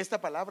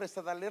 Esta palabra,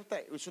 estad alerta,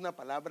 es una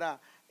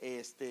palabra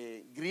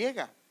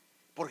griega.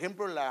 Por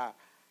ejemplo, la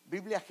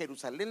Biblia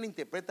Jerusalén la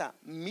interpreta: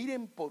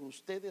 miren por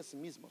ustedes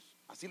mismos.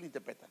 Así la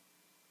interpreta.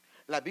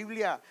 La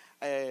Biblia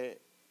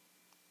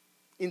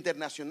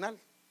internacional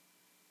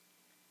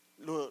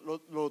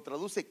lo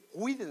traduce: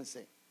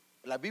 cuídense.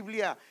 La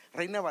Biblia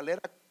Reina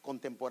Valera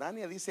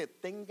contemporánea dice: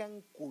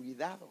 tengan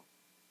cuidado.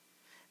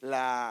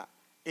 La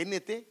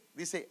NT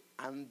dice: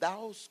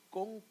 andaos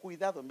con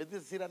cuidado. En vez de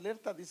decir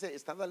alerta, dice: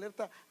 estad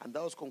alerta,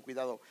 andaos con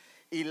cuidado.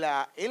 Y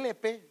la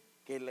LP,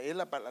 que es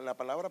la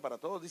palabra para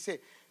todos,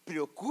 dice: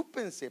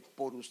 preocúpense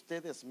por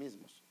ustedes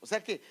mismos. O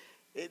sea que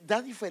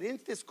da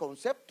diferentes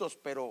conceptos,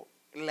 pero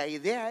la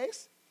idea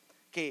es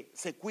que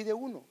se cuide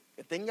uno,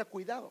 que tenga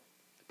cuidado.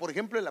 Por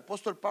ejemplo, el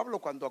apóstol Pablo,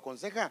 cuando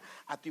aconseja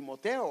a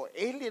Timoteo,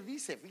 él le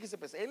dice, fíjese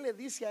pues, él le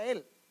dice a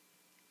él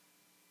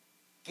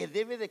que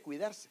debe de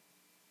cuidarse.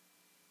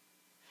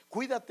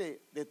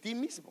 Cuídate de ti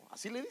mismo,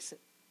 así le dice.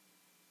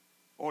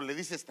 O le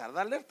dice: estar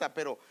alerta.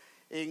 Pero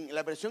en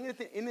la versión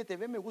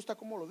NTV me gusta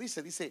cómo lo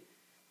dice. Dice: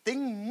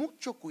 ten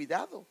mucho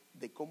cuidado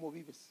de cómo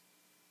vives.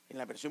 En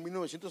la versión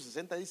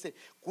 1960 dice: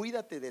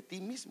 cuídate de ti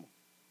mismo.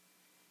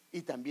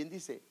 Y también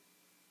dice: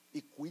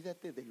 y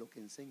cuídate de lo que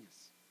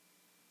enseñas.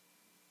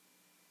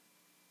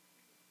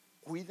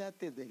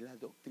 Cuídate de la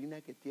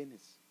doctrina que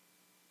tienes.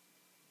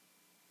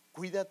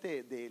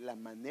 Cuídate de la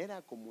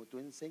manera como tú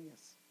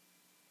enseñas.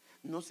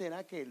 ¿No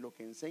será que lo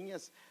que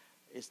enseñas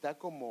está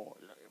como,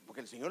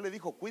 porque el Señor le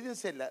dijo: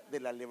 cuídense de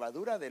la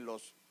levadura de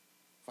los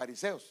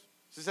fariseos?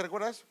 ¿Sí se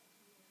recuerda eso?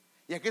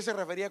 ¿Y a qué se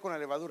refería con la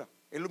levadura?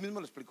 Él lo mismo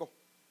lo explicó.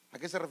 ¿A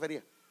qué se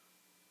refería?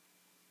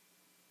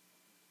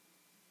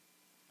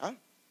 ¿Ah?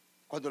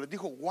 Cuando les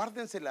dijo: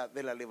 guárdense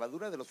de la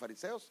levadura de los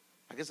fariseos,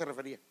 ¿a qué se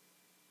refería?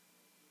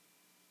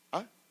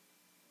 ¿Ah?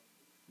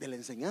 De la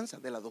enseñanza,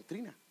 de la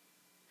doctrina.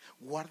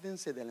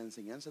 Guárdense de la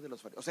enseñanza de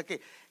los fariseos. O sea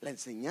que la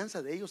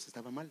enseñanza de ellos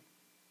estaba mal.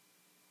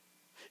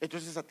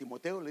 Entonces a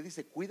Timoteo le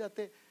dice: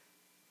 cuídate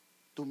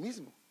tú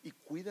mismo y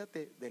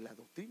cuídate de la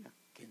doctrina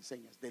que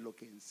enseñas, de lo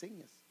que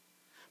enseñas.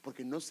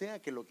 Porque no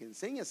sea que lo que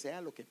enseñas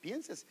sea lo que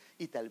pienses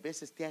y tal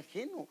vez esté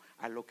ajeno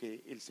a lo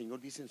que el Señor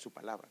dice en su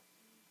palabra.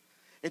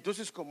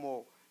 Entonces,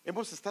 como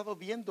hemos estado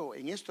viendo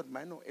en esto,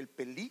 hermano, el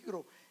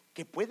peligro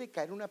que puede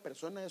caer una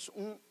persona es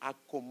un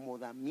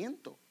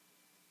acomodamiento,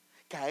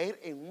 caer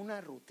en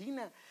una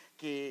rutina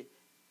que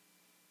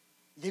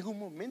llega un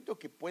momento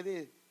que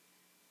puede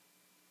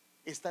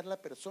estar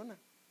la persona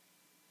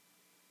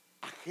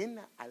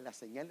ajena a las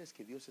señales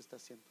que Dios está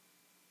haciendo.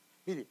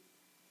 Mire,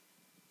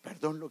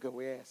 perdón lo que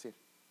voy a decir.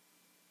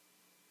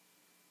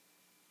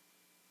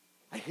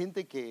 Hay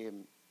gente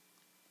que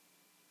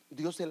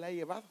Dios se la ha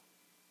llevado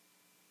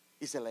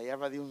y se la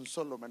lleva de un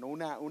solo, hermano,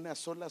 una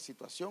sola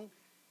situación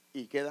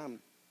y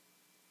quedan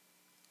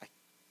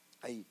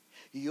ahí.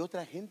 Y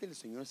otra gente el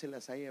Señor se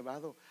las ha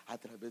llevado a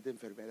través de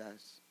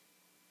enfermedades.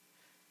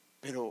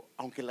 Pero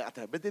aunque a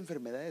través de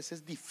enfermedades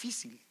es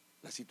difícil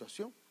la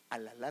situación, a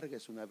la larga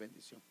es una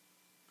bendición.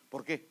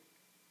 ¿Por qué?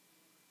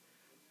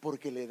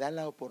 Porque le da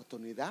la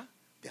oportunidad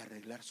de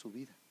arreglar su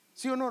vida.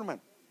 ¿Sí o no,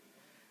 hermano?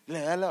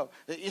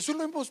 Eso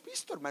lo hemos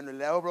visto, hermano.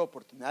 Le da la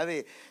oportunidad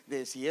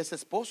de si es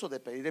esposo, de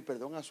pedirle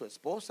perdón a su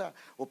esposa,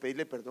 o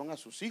pedirle perdón a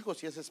sus hijos.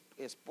 Si es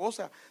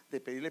esposa,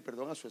 de pedirle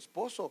perdón a su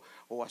esposo,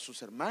 o a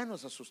sus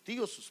hermanos, a sus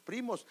tíos, sus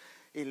primos.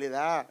 Y le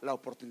da la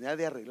oportunidad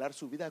de arreglar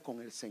su vida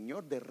con el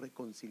Señor, de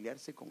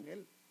reconciliarse con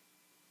Él.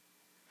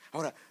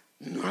 Ahora,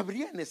 no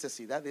habría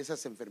necesidad de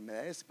esas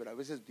enfermedades, pero a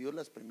veces Dios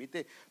las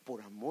permite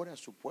por amor a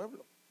su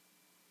pueblo.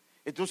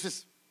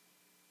 Entonces,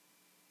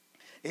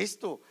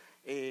 esto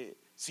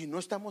si no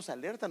estamos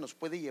alerta nos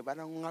puede llevar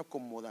a un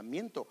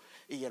acomodamiento.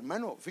 Y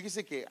hermano,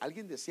 fíjese que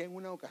alguien decía en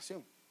una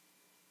ocasión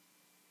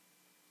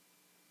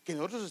que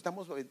nosotros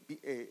estamos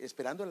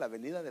esperando la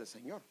venida del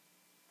Señor,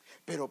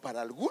 pero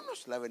para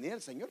algunos la venida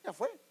del Señor ya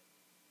fue,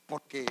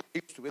 porque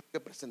ellos tuvieron que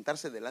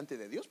presentarse delante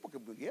de Dios porque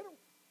murieron.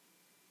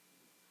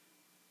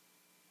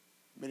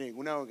 Miren, en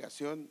una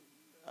ocasión,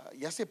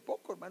 y hace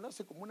poco, hermano,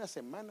 hace como una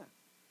semana,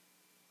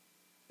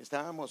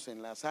 estábamos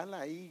en la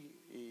sala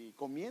ahí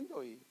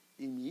comiendo y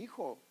mi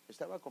hijo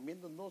estaba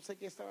comiendo, no sé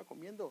qué estaba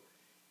comiendo,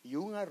 y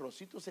un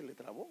arrocito se le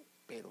trabó,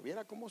 pero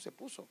viera cómo se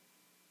puso.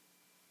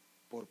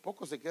 Por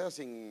poco se queda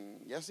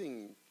ya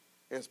sin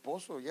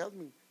esposo,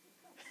 Yasmin,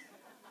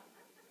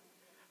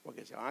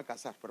 porque se van a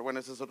casar, pero bueno,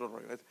 ese es otro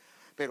rollo.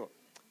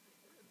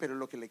 Pero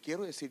lo que le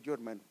quiero decir yo,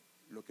 hermano,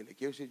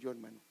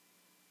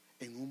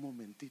 en un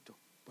momentito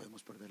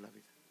podemos perder la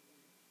vida.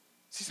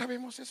 ¿Sí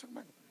sabemos eso,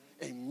 hermano?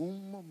 En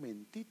un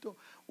momentito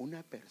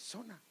una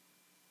persona,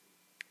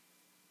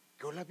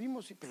 yo la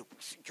vimos, pero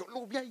yo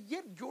lo vi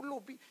ayer,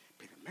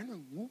 pero hermano,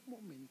 en un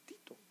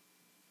momentito.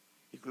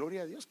 Y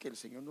gloria a Dios que el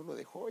Señor no lo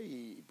dejó,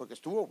 porque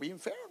estuvo bien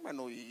feo,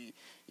 hermano. Y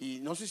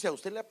no sé si a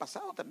usted le ha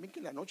pasado también que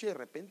en la noche de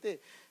repente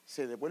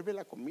se devuelve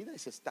la comida y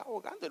se está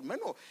ahogando,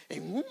 hermano.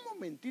 En un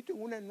momentito,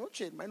 en una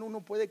noche, hermano,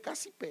 uno puede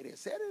casi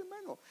perecer,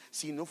 hermano,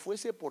 si no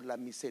fuese por la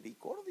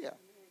misericordia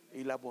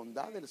y la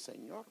bondad del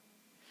Señor.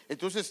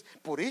 Entonces,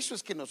 por eso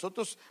es que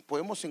nosotros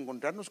podemos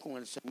encontrarnos con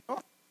el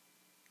Señor.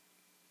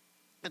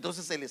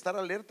 Entonces el estar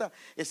alerta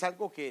es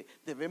algo que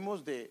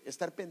debemos de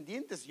estar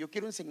pendientes. Yo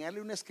quiero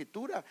enseñarle una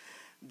escritura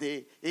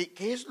de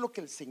qué es lo que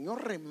el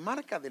Señor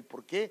remarca del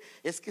por qué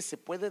es que se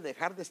puede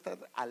dejar de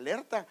estar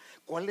alerta,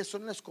 cuáles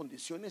son las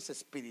condiciones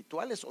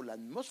espirituales o la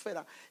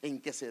atmósfera en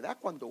que se da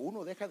cuando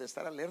uno deja de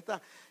estar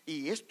alerta,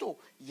 y esto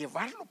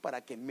llevarlo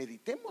para que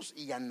meditemos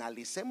y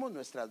analicemos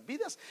nuestras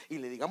vidas y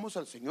le digamos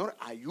al Señor: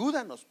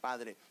 ayúdanos,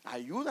 Padre,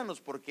 ayúdanos,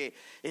 porque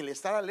el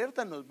estar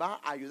alerta nos va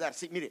a ayudar.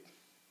 Sí, mire,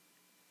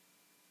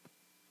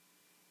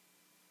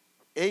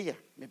 ella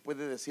me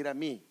puede decir a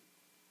mí,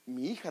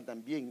 mi hija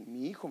también,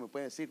 mi hijo me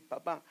puede decir: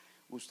 papá,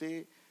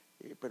 usted,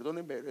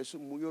 perdónenme, pero es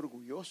muy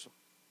orgulloso.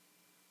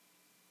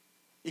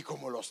 Y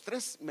como los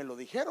tres me lo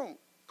dijeron,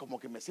 como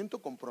que me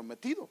siento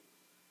comprometido.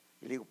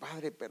 Y le digo: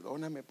 padre,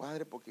 perdóname,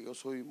 padre, porque yo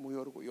soy muy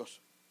orgulloso.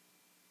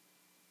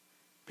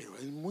 Pero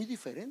es muy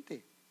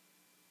diferente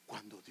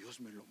cuando Dios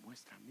me lo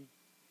muestra a mí.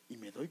 Y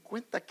me doy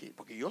cuenta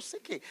porque yo sé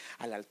que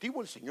al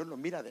altivo el Señor lo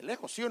mira de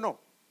lejos, ¿sí o no?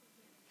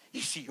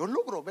 Y si yo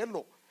logro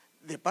verlo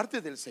de parte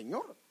del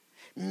Señor,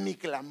 mi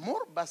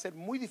clamor va a ser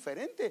muy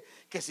diferente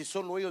que si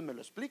solo ellos me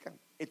lo explican.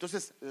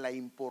 Entonces, la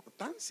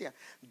importancia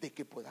de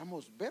que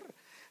podamos ver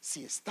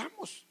si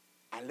estamos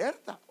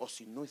alerta o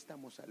si no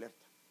estamos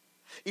alerta.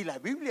 Y la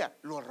Biblia,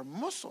 lo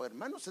hermoso,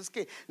 hermanos, es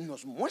que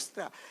nos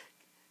muestra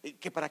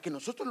que para que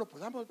nosotros lo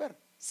podamos ver,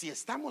 si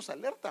estamos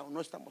alerta o no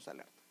estamos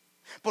alerta.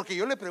 Porque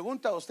yo le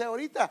pregunto a usted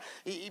ahorita,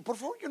 y por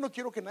favor, yo no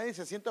quiero que nadie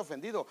se sienta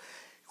ofendido: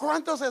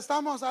 ¿cuántos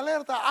estamos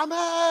alerta?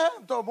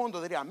 Amén. Todo el mundo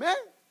diría amén.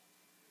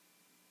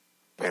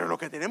 Pero lo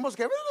que tenemos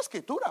que ver es la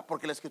escritura,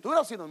 porque la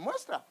escritura sí nos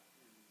muestra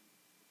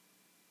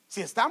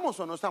si estamos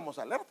o no estamos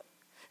alerta.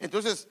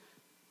 Entonces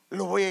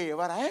lo voy a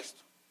llevar a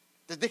esto.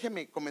 Entonces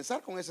déjeme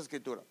comenzar con esa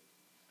escritura.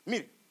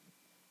 Mire,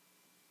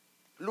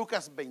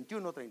 Lucas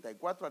 21,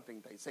 34 al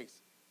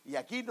 36. Y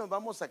aquí nos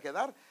vamos a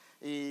quedar,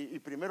 y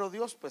primero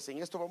Dios, pues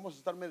en esto vamos a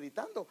estar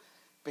meditando,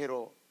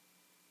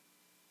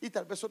 y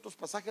tal vez otros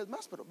pasajes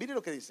más, pero mire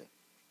lo que dice.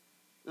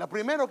 La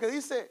primero que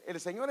dice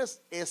el Señor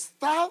es: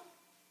 estad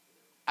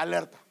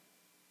alerta.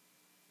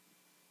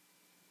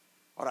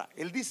 Ahora,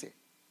 Él dice: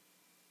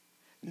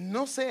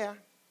 no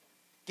sea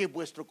que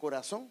vuestro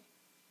corazón,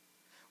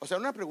 o sea,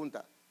 una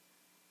pregunta,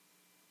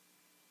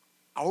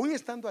 aún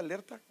estando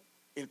alerta,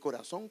 el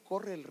corazón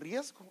corre el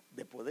riesgo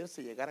de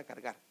poderse llegar a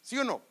cargar. ¿Sí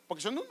o no?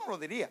 Porque si no, no lo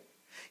diría.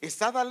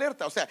 Estad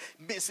alerta, o sea,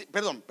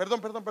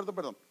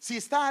 perdón. Si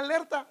está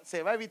alerta,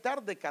 se va a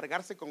evitar de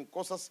cargarse con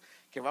cosas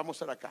que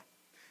vamos a ver acá.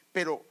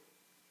 Pero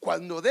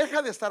cuando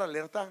deja de estar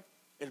alerta,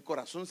 el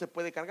corazón se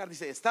puede cargar.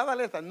 Dice, estad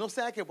alerta, no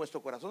sea que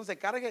vuestro corazón se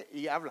cargue,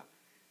 y habla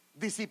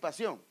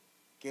disipación,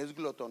 que es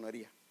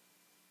glotonería,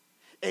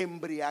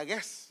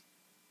 embriaguez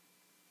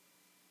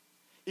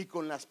y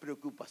con las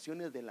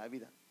preocupaciones de la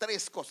vida.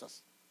 Tres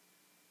cosas: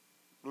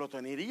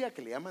 glotonería,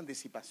 que le llaman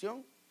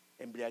disipación,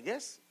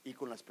 embriaguez y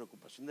con las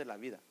preocupaciones de la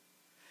vida.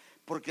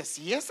 Porque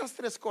si esas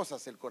tres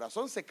cosas el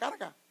corazón se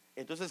carga,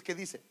 entonces ¿qué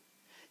dice?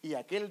 Y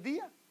aquel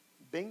día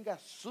venga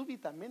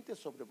súbitamente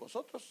sobre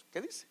vosotros,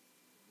 ¿qué dice?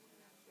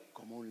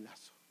 Como un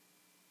lazo,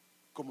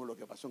 como lo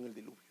que pasó en el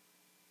diluvio.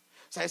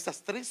 O sea,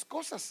 estas tres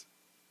cosas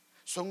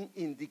son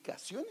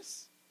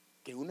indicaciones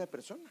que una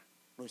persona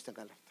no está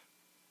en alerta.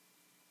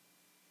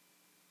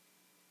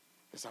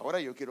 Pues ahora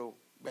yo quiero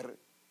ver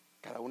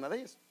cada una de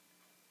ellas.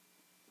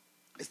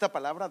 Esta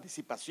palabra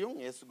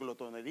disipación es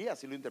glotonería,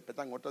 así lo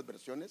interpretan otras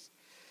versiones.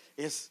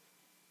 Es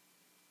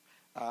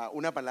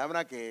una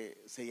palabra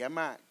que se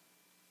llama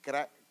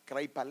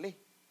kraipale.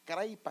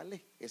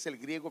 Kraipale es el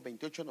griego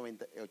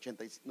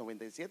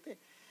 2897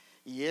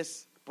 y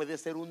puede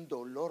ser un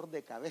dolor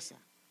de cabeza,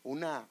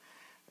 una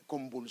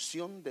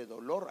convulsión de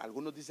dolor.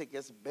 Algunos dicen que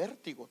es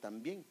vértigo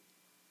también,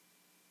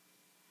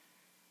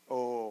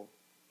 o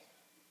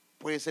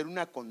puede ser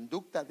una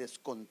conducta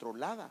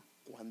descontrolada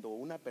cuando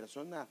una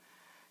persona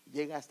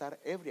llega a estar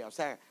ebria, o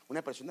sea,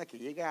 una persona que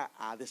llega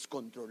a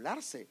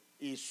descontrolarse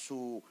y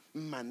su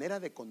manera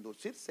de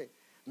conducirse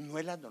no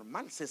es la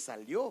normal, se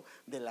salió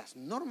de las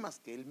normas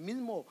que él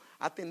mismo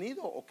ha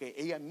tenido o que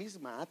ella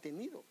misma ha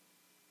tenido.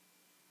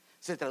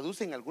 Se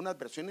traduce en algunas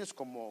versiones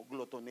como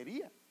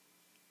glotonería.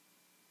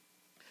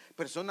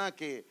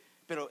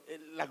 Pero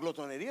la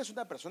glotonería es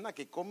una persona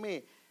que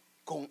come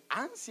con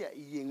ansia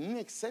y en un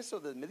exceso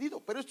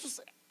desmedido. Pero esto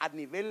es a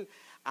nivel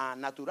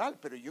natural,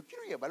 pero yo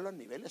quiero llevarlo a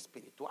nivel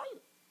espiritual.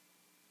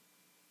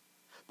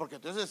 Porque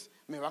entonces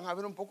me van a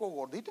ver un poco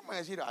gordito y me van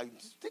a decir, ay,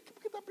 ¿usted qué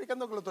está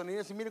aplicando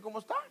glotonería si mire cómo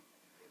está?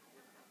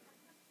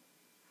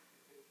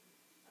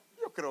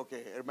 Yo creo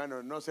que,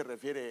 hermano, no se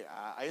refiere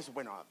a eso.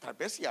 Bueno, tal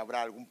vez sí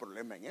habrá algún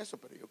problema en eso,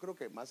 pero yo creo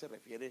que más se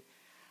refiere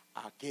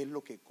a qué es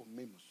lo que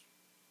comemos.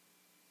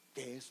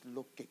 ¿Qué es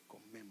lo que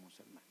comemos,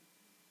 hermano?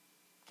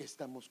 ¿Qué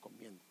estamos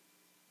comiendo?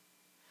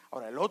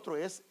 Ahora, el otro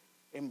es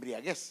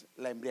embriaguez.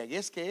 La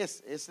embriaguez, ¿qué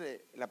es?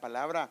 La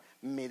palabra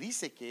me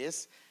dice que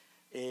es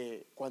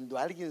cuando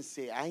alguien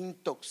se ha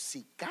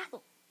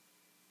intoxicado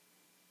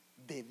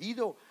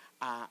debido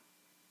a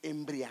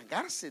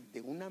embriagarse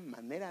de una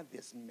manera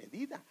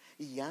desmedida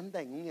y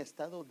anda en un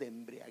estado de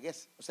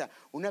embriaguez. O sea,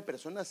 una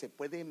persona se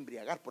puede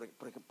embriagar,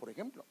 por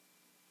ejemplo,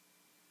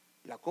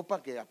 la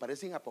copa que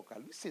aparece en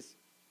Apocalipsis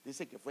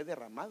dice que fue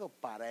derramado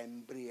para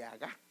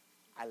embriagar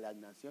a las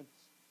naciones.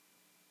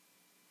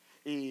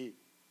 Y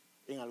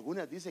en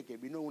algunas dice que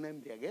vino una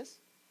embriaguez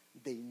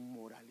de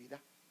inmoralidad.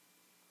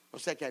 O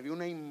sea que había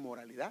una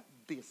inmoralidad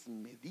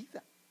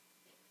desmedida.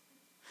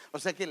 O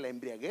sea que la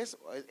embriaguez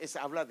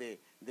habla de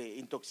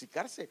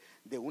intoxicarse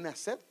de una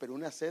sed, pero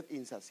una sed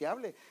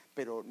insaciable,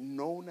 pero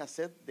no una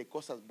sed de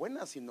cosas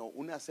buenas, sino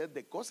una sed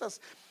de cosas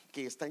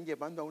que están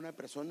llevando a una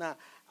persona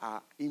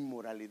a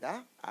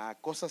inmoralidad, a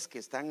cosas que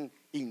están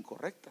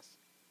incorrectas.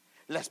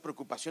 Las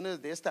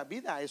preocupaciones de esta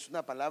vida es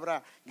una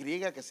palabra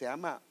griega que se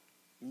llama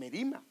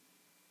merima,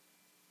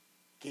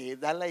 que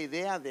da la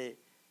idea de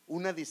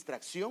una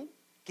distracción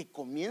que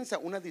comienza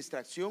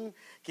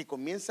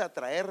a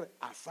traer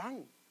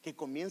afán, que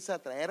comienza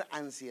a traer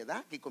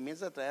ansiedad, que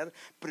comienza a traer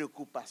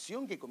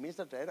preocupación, que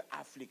comienza a traer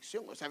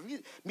aflicción. O sea,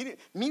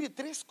 mire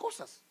tres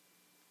cosas: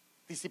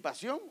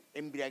 disipación,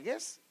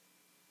 embriaguez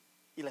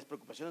y las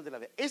preocupaciones de la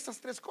vida. Estas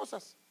tres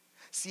cosas,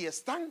 si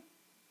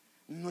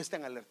no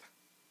están alerta.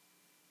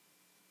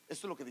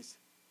 Esto es lo que dice.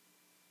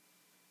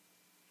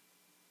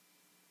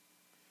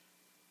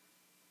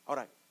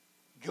 Ahora,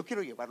 yo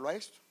quiero llevarlo a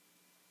esto.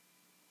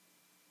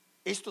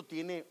 Esto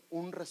tiene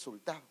un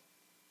resultado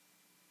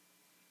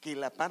que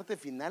la parte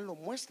final lo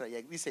muestra y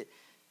dice: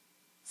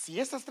 si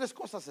estas tres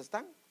cosas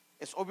están,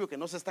 es obvio que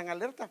no se están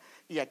alerta,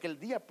 y aquel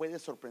día puede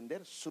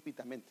sorprender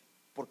súbitamente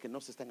porque no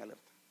se está en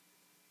alerta.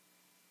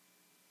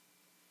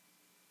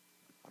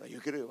 Ahora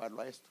yo quiero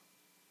llevarlo a esto.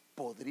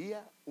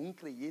 ¿Podría un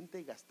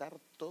creyente gastar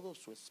todo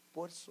su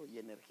esfuerzo y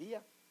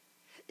energía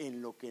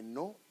en lo que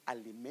no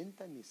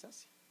alimenta ni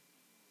sacia?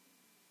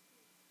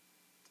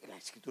 La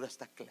escritura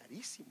está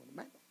clarísimo,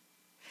 hermano.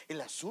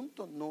 El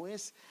asunto no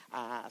es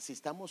si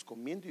estamos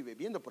comiendo y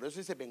bebiendo. Por eso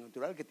dice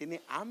bienaventurado el que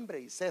tiene hambre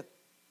y sed.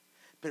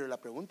 Pero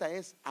la pregunta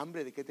es: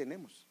 ¿hambre de qué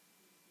tenemos?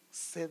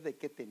 ¿Sed de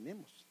qué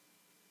tenemos?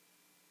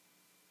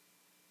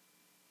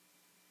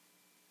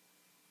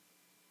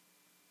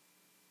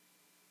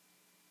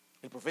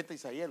 El profeta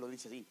Isaías lo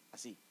dice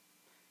así.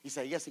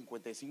 Isaías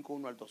 55,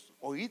 1 al 2.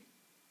 Oíd,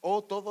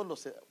 todos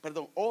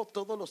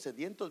los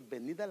sedientos,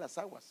 venid a las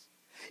aguas,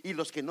 y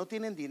los que no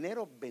tienen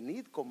dinero,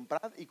 venid,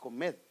 comprad y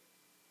comed.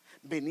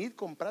 venid,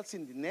 comprad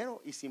sin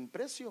dinero y sin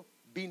precio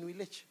vino y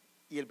leche.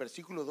 Y el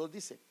versículo 2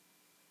 dice: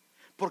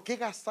 ¿por qué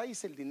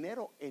gastáis el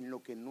dinero en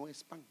lo que no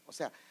es pan? O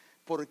sea,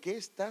 ¿por qué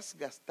estás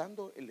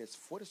gastando el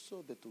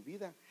esfuerzo de tu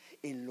vida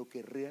en lo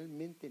que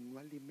realmente no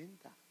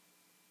alimenta?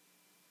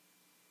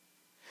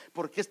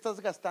 ¿Por qué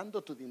estás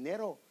gastando tu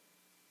dinero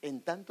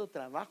en tanto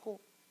trabajo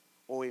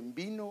o en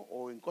vino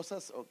o en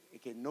cosas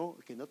que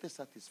no te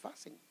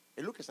satisfacen?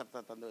 Es lo que está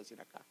tratando de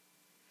decir acá.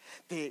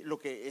 Lo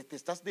que te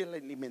estás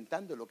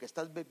alimentando, lo que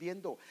estás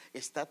bebiendo,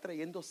 está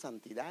trayendo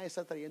santidad,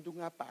 está trayendo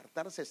un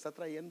apartarse, está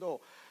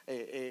trayendo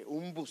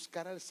un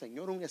buscar al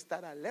Señor, un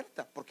estar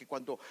alerta. Porque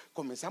cuando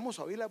comenzamos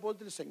a oír la voz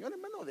del Señor,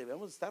 hermano,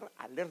 debemos estar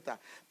alerta.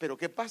 Pero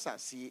 ¿qué pasa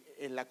si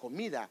en la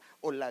comida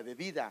o la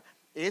bebida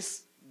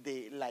es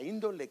de la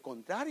índole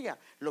contraria?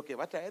 Lo que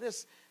va a traer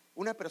es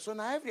una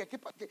persona ebria.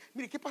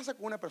 Mire, ¿qué pasa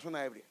con una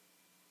persona ebria?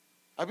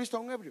 ¿Has visto a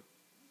un ebrio?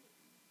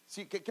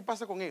 Sí, ¿qué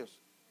pasa con ellos?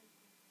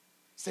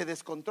 Se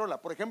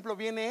descontrola. Por ejemplo,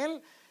 viene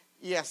él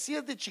y así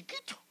es de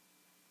chiquito,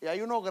 y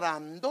hay uno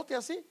grandote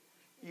así,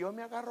 y yo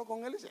me agarro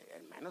con él y dice: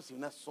 hermano, si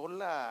una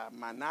sola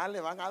maná le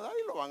van a dar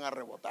y lo van a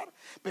rebotar.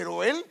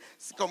 Pero él,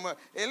 como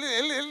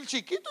él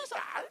chiquito, dice: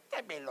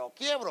 te me lo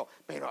quiebro.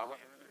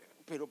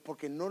 Pero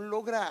porque no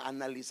logra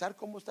analizar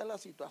cómo está la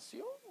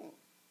situación.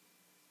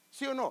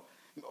 ¿Sí o no?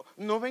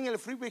 No ven el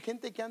freeway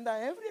gente que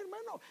anda ebria,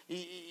 hermano,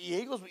 y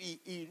ellos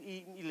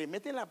y le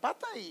meten la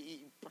pata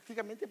y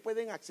prácticamente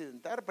pueden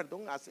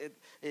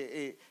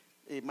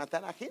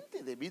matar a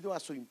gente debido a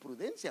su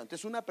imprudencia.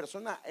 Entonces, una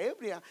persona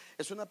ebria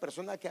es una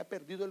persona que ha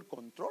perdido el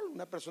control,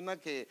 una persona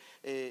que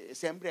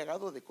se ha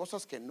embriagado de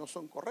cosas que no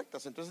son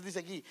correctas. Entonces dice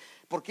aquí: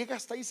 ¿por qué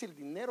gastáis el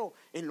dinero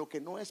en lo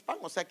que no es pan?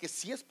 O sea, que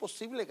si es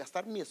posible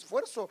gastar mi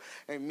esfuerzo,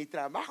 mi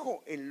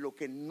trabajo en lo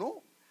que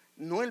no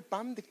el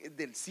pan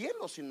del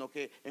cielo, sino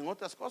que en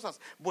otras cosas.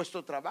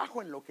 Vuestro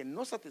trabajo en lo que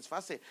no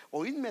satisface,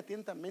 oídme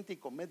atentamente y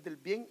comed del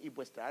bien, y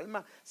vuestra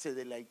alma se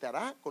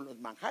deleitará con los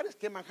manjares.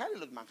 ¿Qué manjares?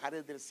 Los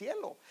manjares del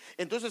cielo.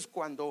 Entonces,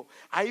 cuando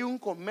hay un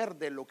comer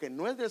de lo que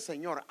no es del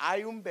Señor,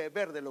 hay un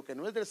beber de lo que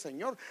no es del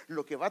Señor,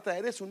 lo que va a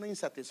traer es una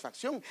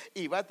insatisfacción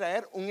y va a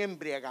traer un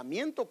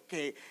embriagamiento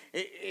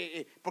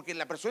porque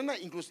la persona,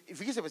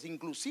 fíjese, pues,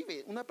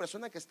 inclusive una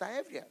persona que está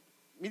ebria,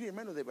 mire,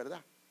 hermano, de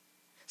verdad,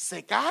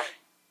 se cae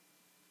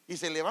y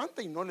se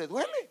levanta y no le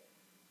duele.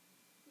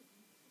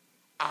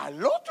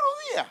 Al otro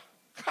día,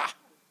 ¡ja!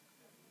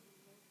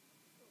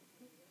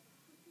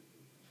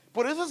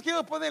 Por eso es que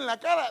ellos ponen la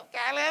cara que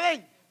le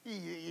den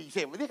y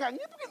se dejan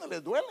ir porque no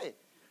les duele.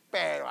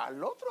 Pero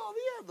al otro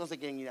día no se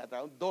quieren ir a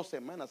trabajar, 2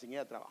 semanas sin ir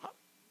a trabajar.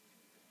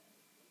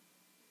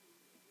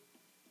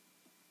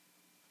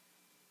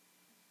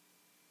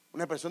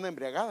 Una persona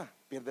embriagada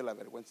pierde la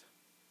vergüenza.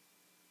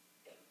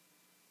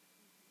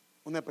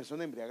 Una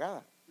persona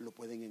embriagada lo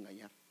pueden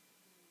engañar.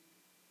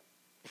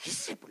 Ese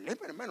es el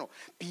problema, hermano.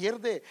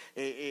 Pierde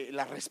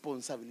la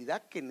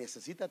responsabilidad que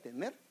necesita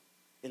tener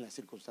en las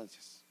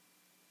circunstancias.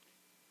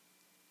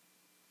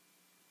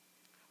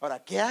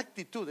 Ahora, ¿qué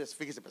actitudes,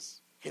 fíjese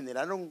pues,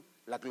 generaron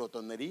la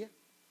glotonería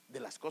de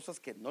las cosas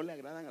que no le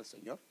agradan al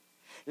Señor?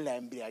 La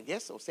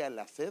embriaguez, o sea,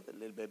 la sed,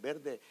 el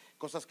beber de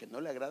cosas que no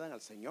le agradan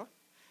al Señor,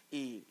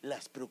 y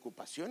las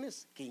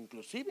preocupaciones que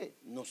inclusive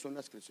no son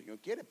las que el Señor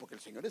quiere, porque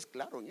el Señor es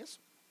claro en eso.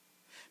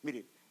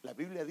 Mire, la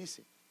Biblia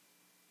dice: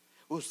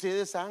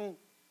 ustedes han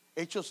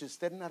hecho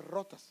cisternas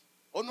rotas.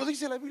 ¿O no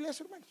dice la Biblia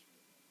eso, hermanos?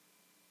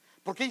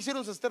 ¿Por qué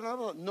hicieron cisternas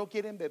rotas? No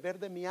quieren beber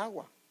de mi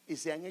agua y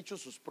se han hecho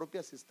sus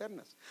propias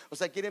cisternas. O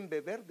sea, quieren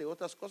beber de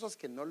otras cosas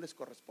que no les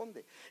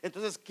corresponde.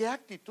 Entonces, ¿qué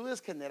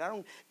actitudes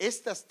generaron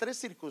estas 3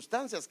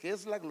 circunstancias? Que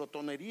es la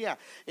glotonería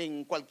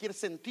en cualquier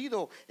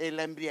sentido,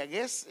 la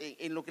embriaguez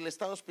en lo que le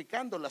estaba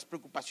explicando, las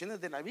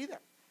preocupaciones de la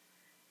vida.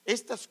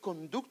 Estas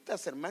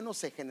conductas, hermanos,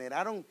 se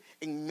generaron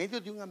en medio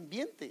de un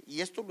ambiente,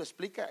 y esto lo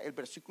explica el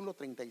versículo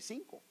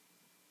 35.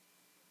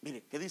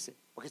 Mire, ¿qué dice?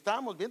 Porque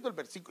estábamos viendo el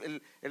versículo,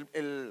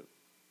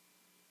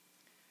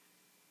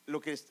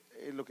 lo que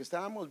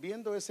estábamos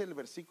viendo es el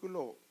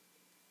versículo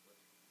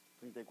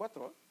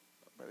 34.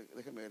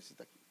 Déjeme ver si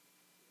está aquí.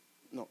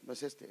 No, no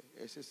es este,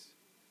 ese es.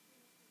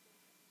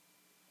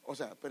 O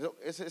sea, perdón,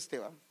 es este,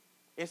 ¿va?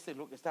 Este es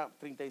lo que está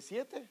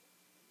 37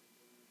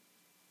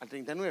 al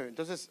 39.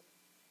 Entonces,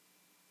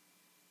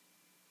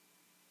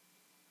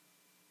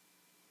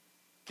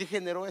 ¿qué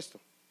generó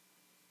esto?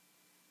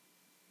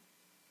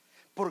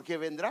 Porque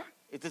vendrá,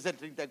 este es el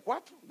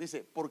 34,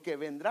 dice: porque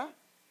vendrá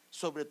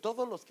sobre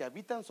todos los que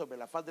habitan sobre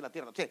la faz de la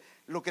tierra. O sea,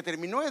 lo que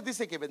terminó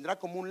dice que vendrá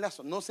como un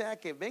lazo, no sea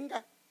que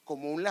venga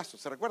como un lazo,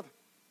 ¿se recuerda?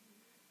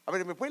 A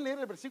ver, ¿me pueden leer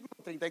el versículo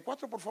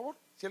 34, por favor?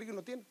 Si alguien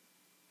lo tiene.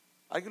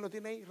 ¿Alguien lo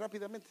tiene ahí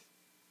rápidamente?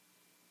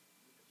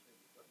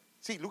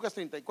 Sí, Lucas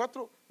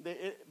 34,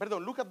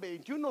 Lucas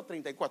 21,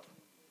 34.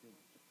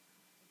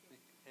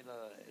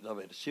 En la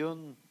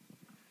versión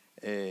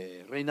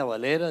Reina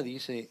Valera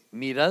dice: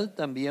 mirad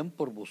también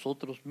por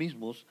vosotros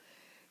mismos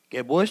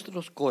que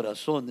vuestros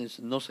corazones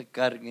no se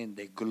carguen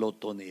de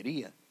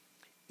glotonería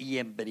y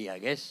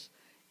embriaguez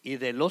y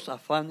de los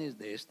afanes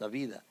de esta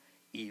vida,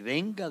 y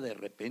venga de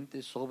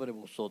repente sobre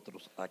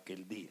vosotros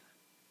aquel día.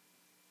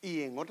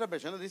 Y en otras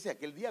versiones dice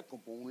aquel día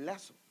como un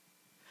lazo.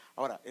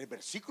 Ahora, el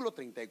versículo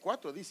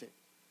 34 dice,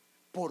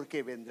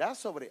 porque vendrá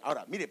sobre,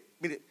 ahora, mire,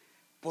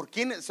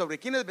 sobre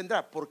quiénes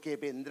vendrá, porque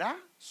vendrá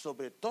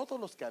sobre todos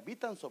los que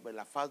habitan sobre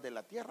la faz de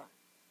la tierra.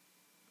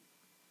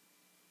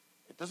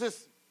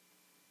 Entonces,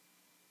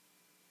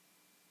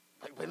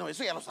 bueno,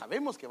 eso ya lo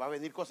sabemos que va a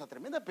venir cosa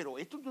tremenda, pero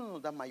esto no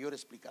nos da mayor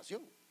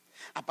explicación.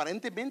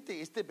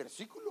 Aparentemente este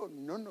versículo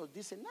no nos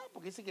dice nada,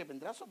 porque dice que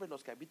vendrá sobre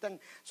los que habitan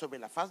sobre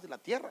la faz de la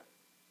tierra.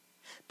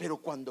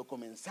 Pero cuando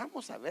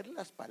comenzamos a ver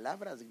las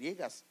palabras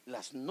griegas,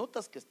 las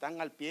notas que están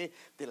al pie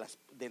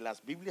de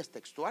las Biblias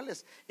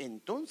textuales,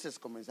 entonces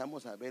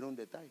comenzamos a ver un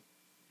detalle.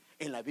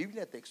 En la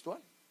Biblia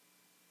textual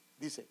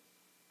dice,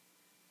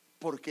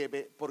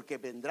 porque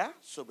vendrá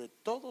sobre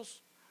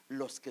todos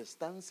los que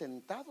están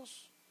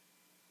sentados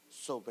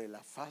sobre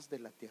la faz de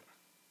la tierra.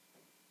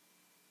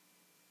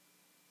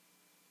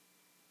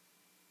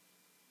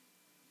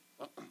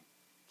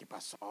 ¿Qué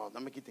pasó? No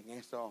me quiten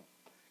esto.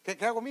 ¿Qué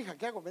hago, mija?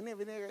 ¿Qué hago? Vení,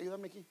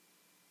 ayúdame aquí.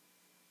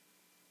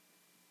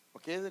 ¿O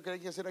qué es lo que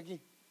hay que hacer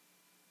aquí?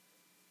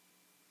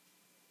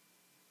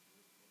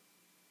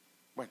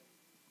 Bueno,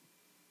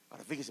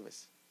 ahora fíjese,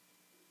 ¿ves?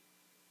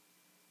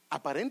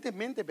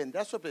 Aparentemente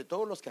vendrá sobre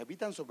todos los que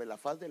habitan sobre la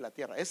faz de la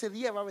tierra. Ese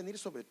día va a venir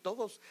sobre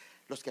todos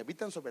los que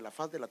habitan sobre la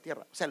faz de la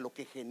tierra. O sea, lo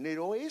que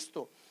generó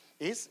esto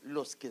es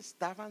los que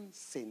estaban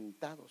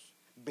sentados.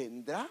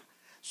 Vendrá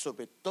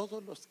sobre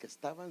todos los que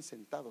estaban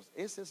sentados.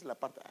 Esa es la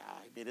parte.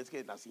 Ay, mire, es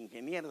que las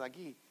ingenieras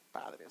aquí,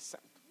 Padre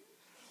Santo.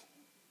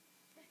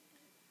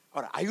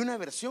 Ahora, hay una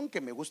versión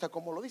que me gusta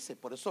como lo dice.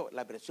 Por eso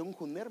la versión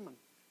Hunerman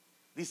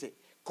dice,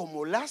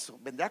 como lazo,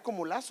 vendrá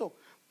como lazo,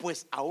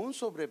 pues aún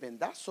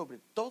sobrevendrá sobre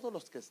todos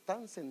los que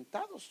están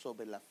sentados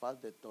sobre la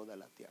faz de toda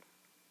la tierra.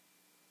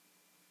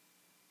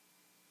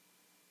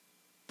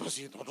 Pues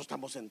si nosotros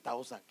estamos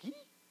sentados aquí,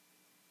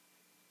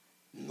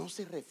 no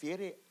se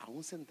refiere a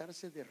un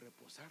sentarse de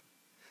reposar,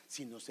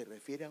 sino se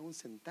refiere a un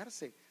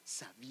sentarse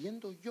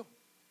sabiendo yo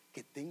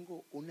que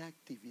tengo una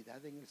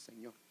actividad en el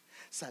Señor,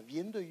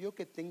 sabiendo yo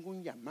que tengo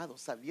un llamado,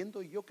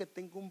 sabiendo yo que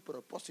tengo un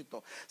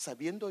propósito,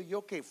 sabiendo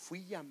yo que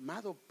fui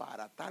llamado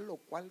para tal o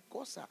cual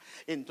cosa.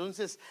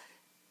 Entonces,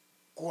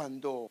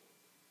 cuando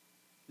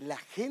la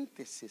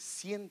gente se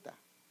sienta,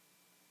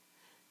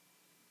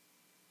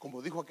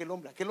 como dijo aquel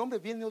hombre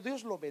viene,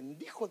 Dios lo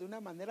bendijo de una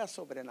manera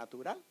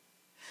sobrenatural,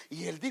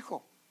 y él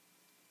dijo,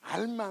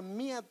 alma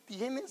mía,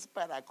 tienes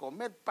para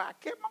comer. ¿Para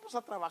qué vamos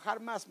a trabajar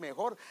más?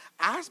 Mejor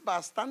haz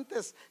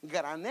bastantes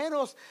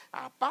graneros,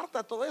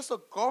 aparta todo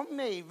eso,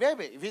 come y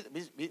bebe.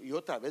 Y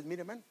otra vez,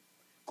 mire, hermano,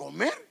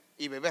 comer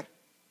y beber.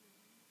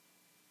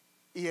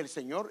 Y el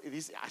Señor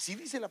dice, así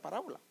dice la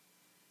parábola,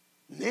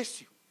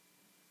 necio.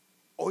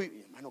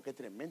 Hoy, hermano, qué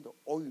tremendo,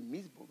 hoy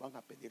mismo van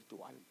a pedir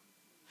tu alma.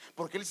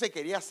 Porque él se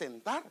quería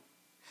sentar,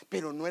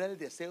 pero no era el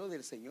deseo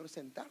del Señor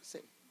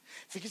sentarse.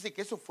 Fíjese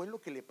que eso fue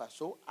lo que le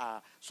pasó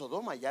a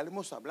Sodoma. Ya le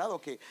hemos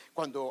hablado que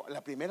cuando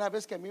la primera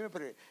vez que a mí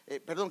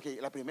que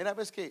la primera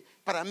vez que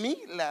para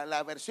mí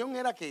la versión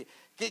era que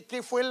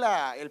fue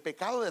el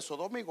pecado de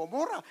Sodoma y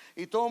Gomorra,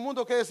 y todo el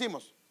mundo, ¿qué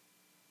decimos?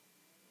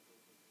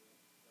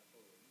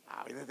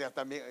 Ya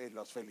también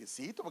los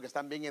felicito porque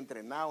están bien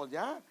entrenados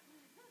ya.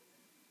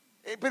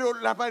 Pero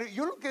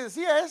yo lo que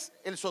decía es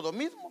el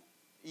sodomismo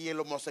y el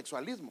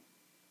homosexualismo,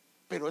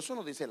 pero eso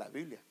no dice la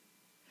Biblia.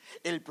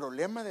 El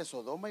problema de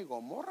Sodoma y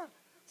Gomorra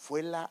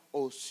fue la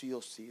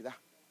ociosidad,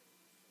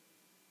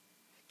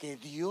 que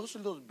Dios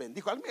los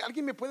bendijo.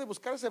 ¿Alguien me puede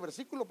buscar ese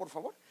versículo, por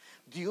favor?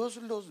 Dios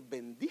los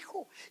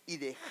bendijo y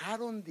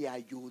dejaron de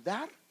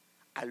ayudar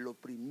al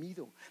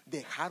oprimido,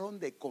 dejaron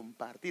de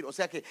compartir. O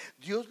sea que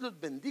Dios los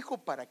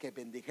bendijo para que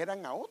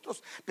bendijeran a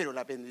otros, pero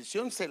la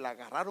bendición se la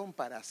agarraron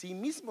para sí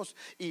mismos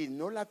y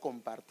no la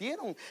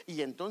compartieron,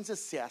 y entonces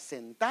se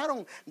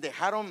asentaron,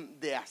 dejaron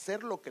de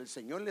hacer lo que el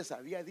Señor les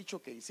había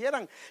dicho que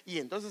hicieran, y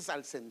entonces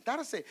al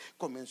sentarse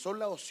comenzó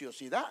la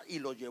ociosidad y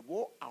lo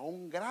llevó a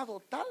un grado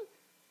tal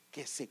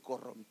que se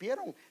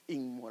corrompieron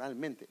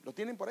inmoralmente. ¿Lo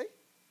tienen por ahí?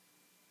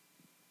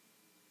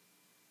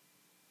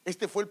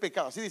 Este fue el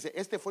pecado, así dice,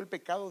 este fue el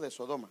pecado de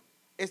Sodoma.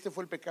 Este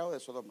fue el pecado de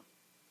Sodoma.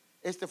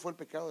 Este fue el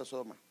pecado de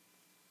Sodoma.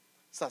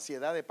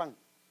 Saciedad de pan.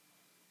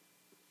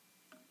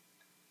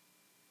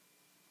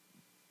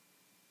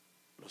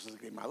 Los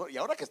esgrimadores. Y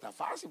ahora que está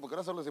fácil, porque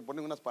ahora solo se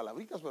ponen unas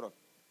palabritas, pero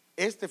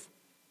ahí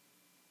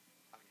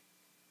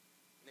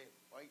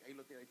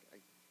lo tiene.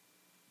 Ahí.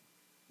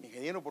 Mi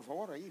ingeniero, por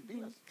favor, ahí,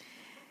 pilas.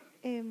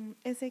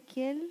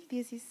 Ezequiel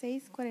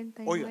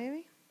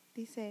 16:49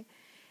 dice: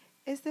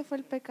 este fue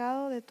el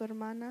pecado de tu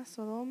hermana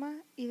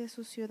Sodoma y de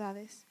sus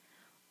ciudades: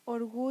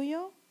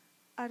 orgullo,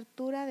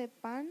 hartura de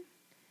pan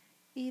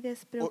y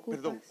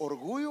despreocupación.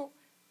 Orgullo,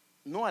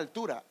 no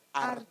altura,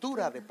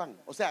 hartura de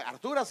pan. O sea,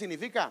 hartura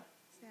significa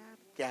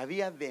que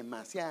había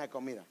demasiada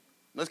comida.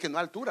 No es que no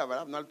altura,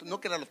 ¿verdad?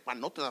 No que eran los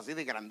panotes así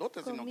de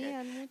grandotes, sino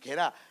que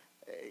era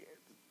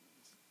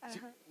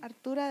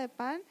hartura de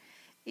pan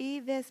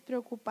y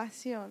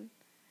despreocupación.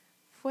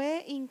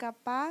 Fue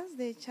incapaz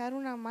de echar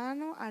una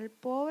mano al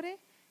pobre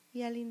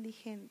y al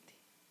indigente.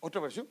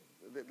 ¿Otra versión?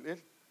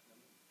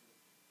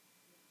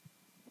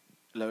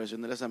 La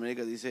versión de las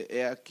Américas dice: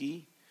 he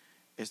aquí,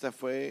 esta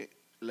fue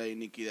la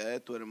iniquidad de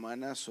tu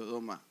hermana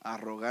Sodoma,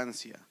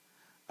 arrogancia,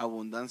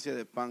 abundancia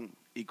de pan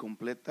y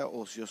completa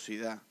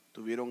ociosidad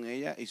tuvieron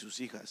ella y sus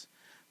hijas,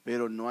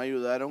 pero no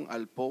ayudaron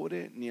al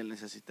pobre ni al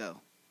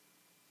necesitado.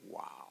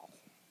 Wow.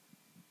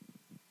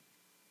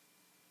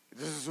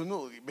 Entonces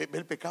uno ve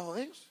el pecado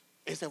de ellos.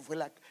 Esa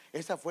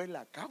fue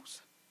la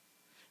causa.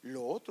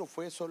 Lo otro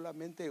fue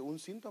solamente un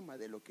síntoma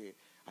de lo que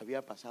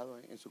había pasado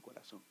en su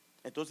corazón.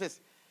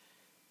 Entonces,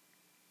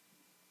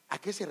 ¿a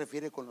qué se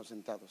refiere con los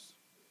sentados?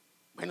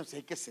 Bueno, si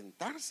hay que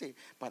sentarse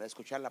para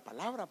escuchar la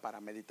palabra, para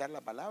meditar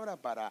la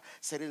palabra, para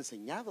ser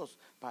enseñados,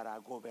 para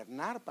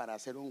gobernar, para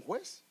ser un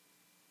juez.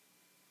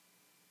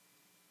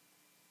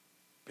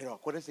 Pero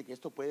acuérdense que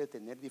esto puede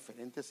tener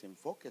diferentes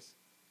enfoques.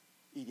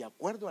 Y de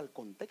acuerdo al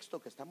contexto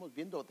que estamos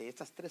viendo de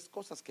estas tres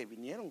cosas que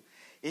vinieron,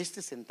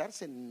 este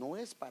sentarse no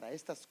es para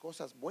estas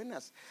cosas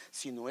buenas,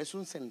 sino es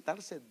un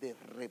sentarse de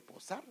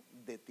reposar,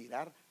 de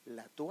tirar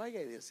la toalla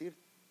y decir: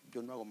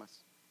 yo no hago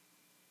más.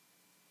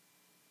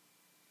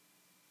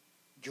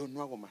 Yo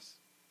no hago más.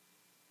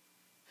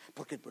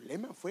 Porque el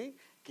problema fue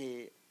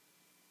que,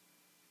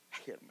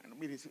 ay hermano,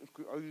 mire,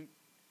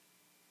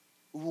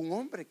 hubo un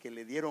hombre que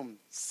le dieron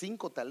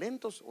 5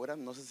 talentos, o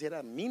no sé si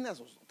eran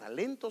minas o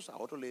talentos, a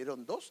otro le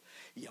dieron 2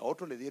 y a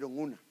otro le dieron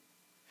 1.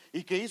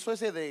 ¿Y qué hizo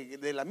ese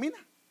de la mina?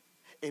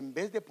 En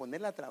vez de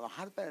ponerla a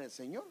trabajar para el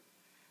Señor,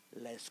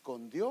 la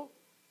escondió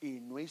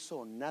y no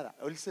hizo nada.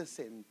 Él se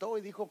sentó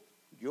y dijo: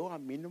 a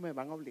mí no me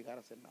van a obligar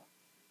a hacer nada.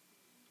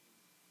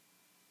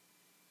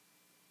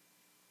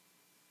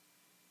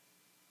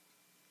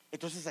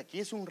 Entonces aquí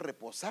es un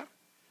reposar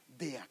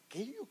de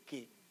aquello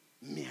que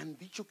me han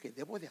dicho que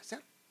debo de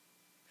hacer,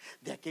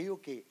 de aquello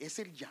que es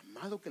el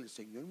llamado que el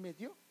Señor me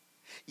dio,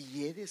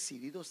 y he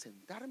decidido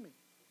sentarme.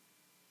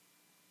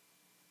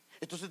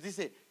 Entonces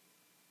dice,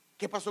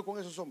 ¿qué pasó con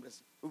esos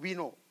hombres?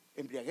 Vino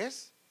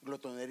embriaguez,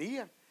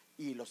 glotonería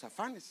y los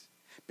afanes.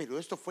 Pero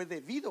esto fue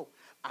debido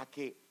a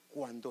que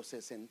cuando se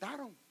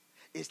sentaron,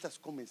 estas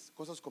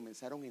cosas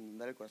comenzaron a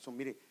inundar el corazón.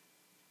 Mire,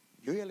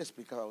 yo ya le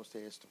explicaba a usted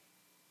esto.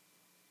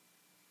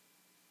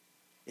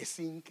 Es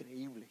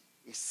increíble,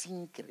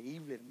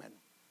 hermano.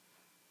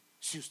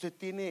 Si usted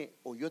tiene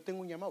o yo tengo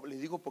un llamado, le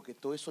digo porque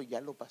todo eso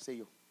ya lo pasé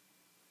yo.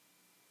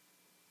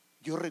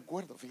 Yo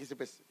recuerdo, fíjese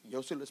pues,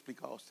 yo se lo he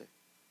explicado a usted.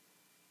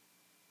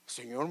 El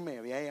Señor me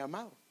había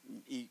llamado,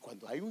 y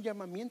cuando hay un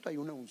llamamiento hay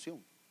una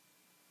unción.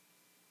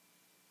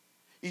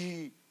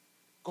 Y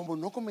como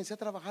no comencé a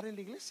trabajar en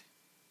la iglesia,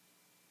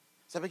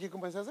 ¿sabe qué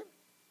comencé a hacer?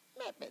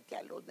 Me metí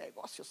a los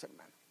negocios,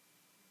 hermano.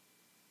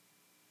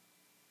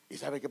 ¿Y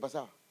sabe qué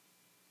pasaba?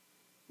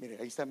 Mire,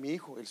 ahí está mi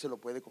hijo, él se lo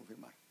puede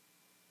confirmar.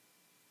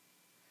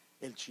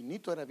 El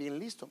chinito era bien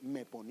listo,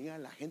 me ponía a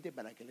la gente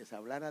para que les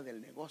hablara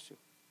del negocio.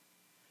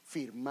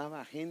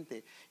 Firmaba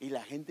gente y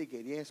la gente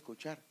quería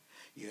escuchar.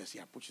 Y yo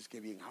decía, pucha, es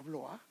que bien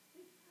hablo, ¿ah?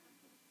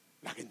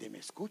 La gente me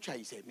escucha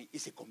y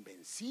se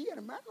convencía,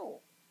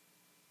 hermano.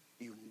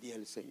 Y un día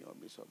el Señor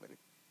me hizo ver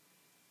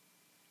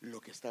lo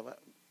que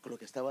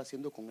estaba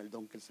haciendo con el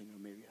don que el Señor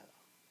me había dado.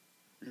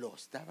 Lo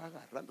estaba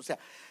agarrando. O sea,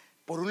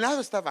 por un lado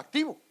estaba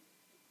activo,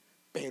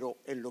 pero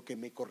en lo que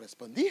me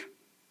correspondía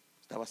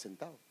estaba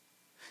sentado.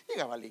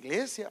 Llegaba a la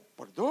iglesia,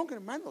 perdón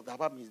hermano,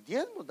 daba mis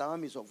diezmos, daba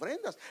mis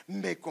ofrendas,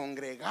 me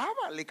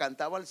congregaba, le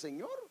cantaba al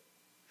Señor,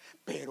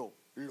 pero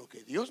lo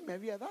que Dios me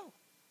había dado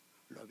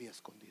lo había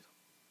escondido.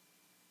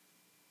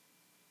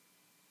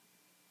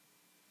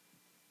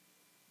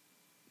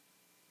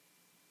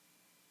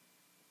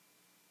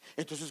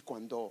 Entonces,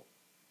 cuando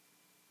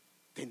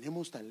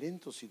tenemos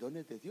talentos y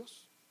dones de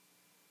Dios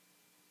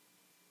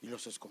y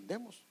los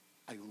escondemos,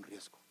 hay un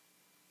riesgo.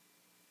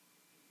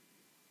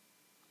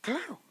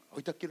 Claro,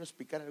 ahorita quiero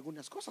explicar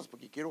algunas cosas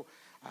porque quiero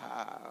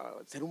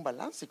hacer un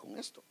balance con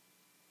esto.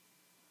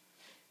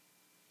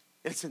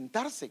 El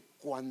sentarse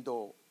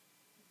cuando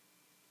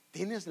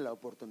tienes la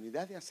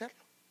oportunidad de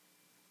hacerlo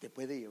te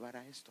puede llevar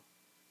a esto,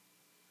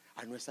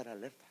 a no estar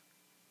alerta.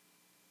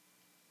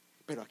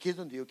 Pero aquí es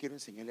donde yo quiero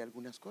enseñarle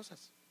algunas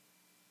cosas.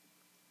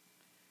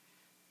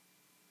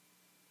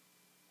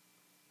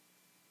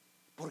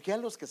 ¿Por qué a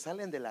los que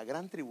salen de la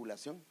gran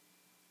tribulación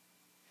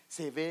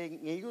se ve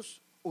en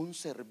ellos un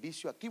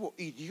servicio activo?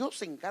 Y Dios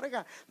se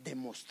encarga de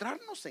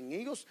mostrarnos en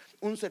ellos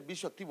un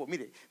servicio activo.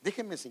 Mire,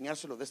 déjenme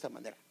enseñárselo de esta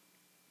manera.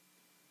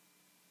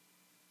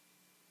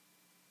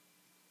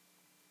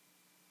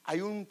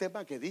 Hay un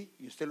tema que di,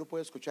 y usted lo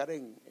puede escuchar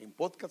en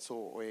podcast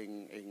o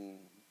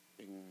en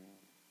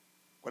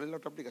 ¿cuál es la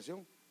otra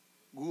aplicación?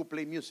 Google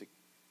Play Music.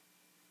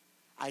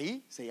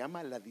 Ahí se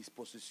llama la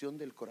disposición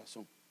del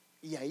corazón.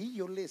 Y ahí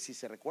si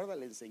se recuerda,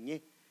 le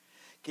enseñé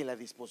que la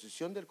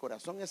disposición del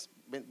corazón es,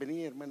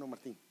 vení hermano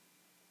Martín.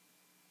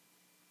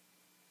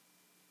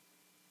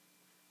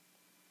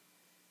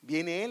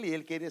 Viene él y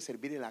él quiere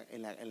servir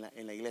en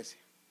la iglesia.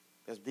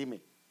 Entonces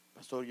dime,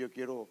 pastor, yo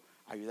quiero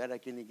ayudar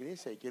aquí en la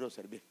iglesia y quiero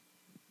servir.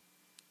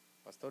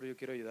 Pastor, yo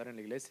quiero ayudar en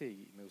la iglesia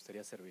y me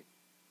gustaría servir.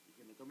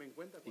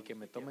 Y que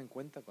me tome en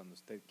cuenta cuando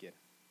usted quiera.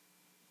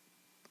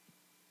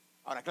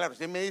 Ahora, claro,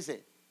 usted me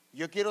dice,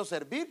 yo quiero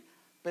servir,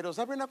 pero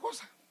 ¿sabe una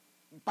cosa?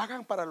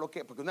 Pagan para lo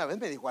que, porque una vez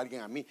me dijo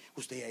alguien a mí,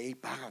 usted ahí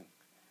pagan.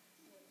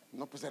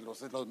 No, pues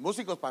los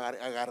músicos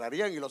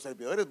agarrarían y los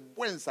servidores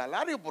buen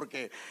salario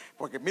porque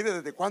mire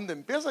desde cuándo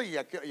empieza y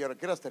a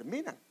qué horas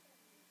terminan.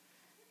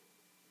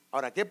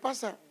 Ahora, ¿qué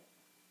pasa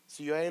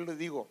si yo a él le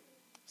digo,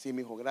 sí,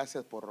 mi hijo,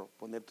 gracias por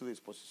poner tu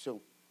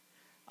disposición,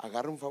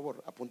 agarra un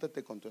favor,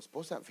 apúntate con tu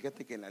esposa,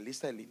 fíjate que en la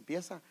lista de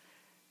limpieza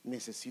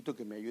necesito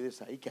que me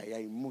ayudes ahí, que ahí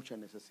hay mucha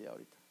necesidad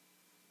ahorita.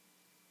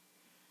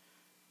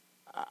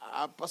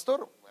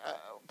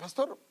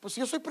 Pastor, pues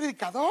yo soy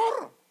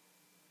predicador.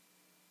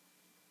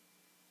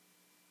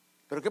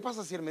 Pero ¿qué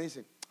pasa si él me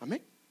dice,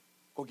 amén?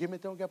 ¿Con quién me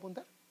tengo que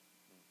apuntar?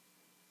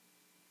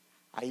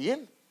 Ahí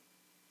él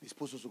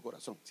dispuso su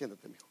corazón.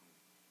 Siéntate, mijo.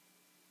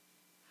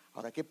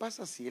 Ahora, ¿qué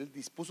pasa si él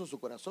dispuso su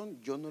corazón?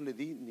 Yo no le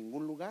di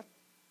ningún lugar,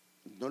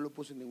 no lo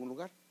puse en ningún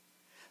lugar.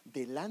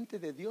 Delante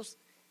de Dios,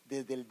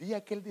 desde el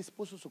día que él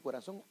dispuso su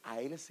corazón, a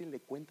él se le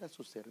cuenta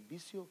su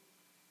servicio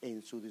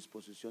en su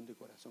disposición de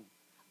corazón,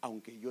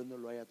 aunque yo no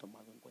lo haya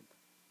tomado en cuenta.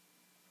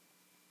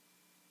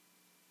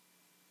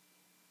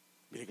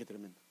 Mire qué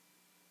tremendo.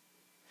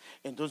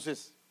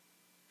 Entonces,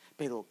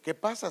 pero ¿qué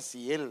pasa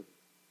si él,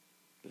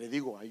 le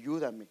digo,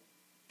 ayúdame,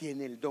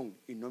 tiene el don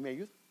y no me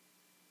ayuda?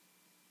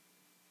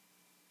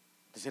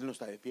 Entonces él no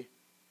está de pie,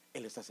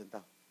 él está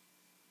sentado.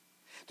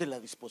 Entonces la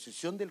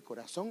disposición del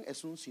corazón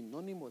es un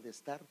sinónimo de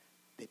estar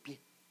de pie,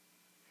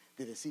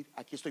 de decir,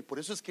 aquí estoy. Por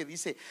eso es que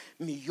dice,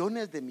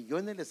 millones de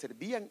millones le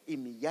servían y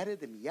millares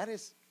de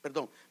millares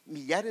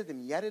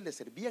le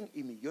servían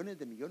y millones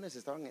de millones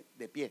estaban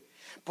de pie.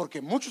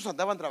 Porque muchos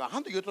andaban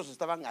trabajando y otros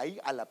estaban ahí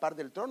a la par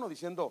del trono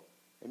diciendo,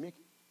 heme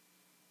aquí,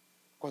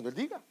 cuando él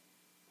diga.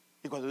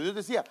 Y cuando Dios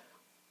decía,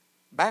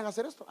 vayan a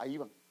hacer esto, ahí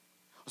van.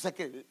 O sea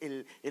que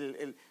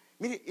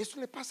mire, eso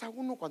le pasa a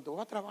uno cuando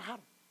va a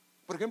trabajar.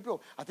 Por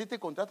ejemplo, a ti te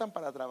contratan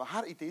para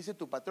trabajar y te dice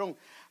tu patrón,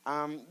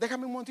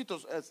 déjame un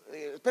momentito,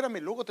 espérame,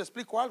 luego te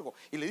explico algo.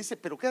 Y le dice,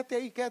 pero quédate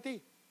ahí, quédate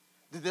ahí.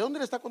 ¿Desde dónde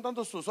le está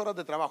contando sus horas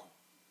de trabajo?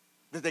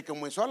 ¿Desde que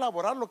comenzó a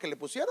elaborar lo que le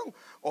pusieron?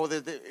 ¿O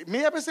desde,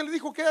 media vez le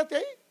dijo, quédate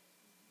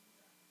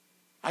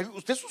ahí?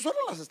 Usted sus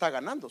horas las está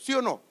ganando, ¿sí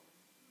o no?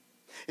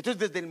 Entonces,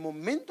 desde el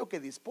momento que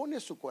dispone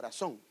su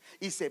corazón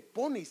y se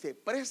pone y se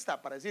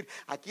presta para decir,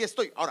 aquí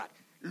estoy. Ahora,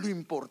 lo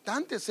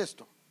importante es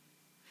esto,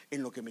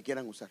 en lo que me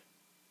quieran usar.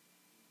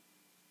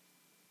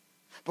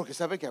 Porque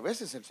sabe que a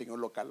veces el Señor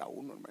lo cala a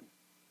uno, hermano.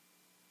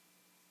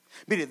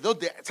 Mire,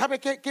 ¿sabe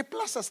qué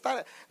plaza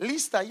está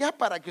lista ya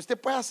para que usted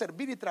pueda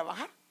servir y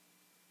trabajar?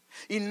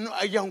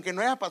 Y aunque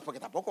no haya paz, porque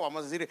tampoco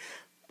vamos a decir,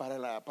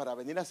 para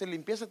venir a hacer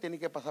limpieza tiene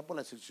que pasar por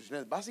las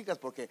instituciones básicas,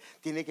 porque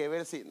tiene que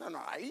ver si,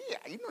 ahí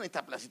no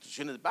necesita las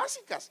instituciones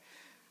básicas.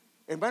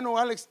 Hermano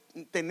Alex,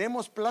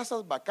 tenemos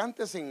plazas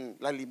vacantes en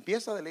la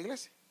limpieza de la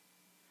iglesia.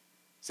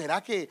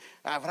 ¿Será que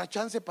habrá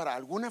chance para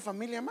alguna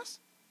familia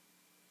más?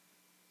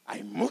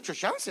 Hay mucho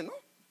chance, ¿no?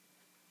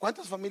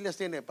 ¿Cuántas familias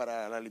tiene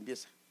para la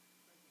limpieza?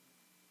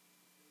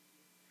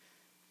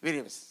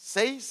 Miren,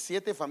 6,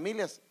 7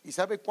 familias. ¿Y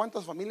sabe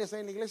cuántas familias hay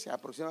en la iglesia?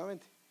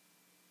 Aproximadamente.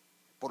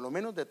 Por lo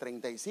menos de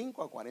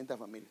 35 a 40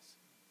 familias.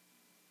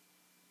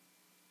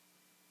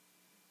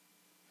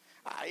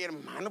 Ay,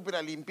 hermano, pero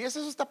la limpieza,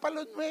 eso está para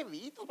los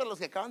nuevitos, para los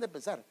que acaban de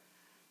empezar.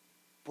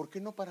 ¿Por qué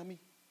no para mí?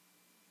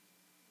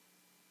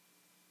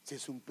 Si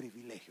es un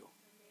privilegio.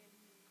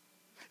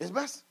 Es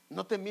más,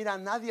 no te mira a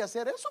nadie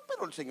hacer eso,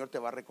 pero el Señor te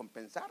va a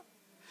recompensar.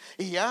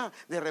 Y ya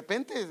de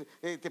repente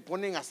te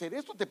ponen a hacer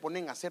esto, te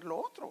ponen a hacer lo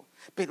otro.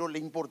 Pero lo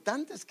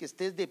importante es que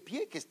estés de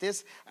pie, que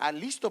estés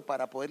listo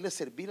para poderle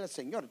servir al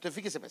Señor. Entonces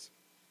fíjese, pues,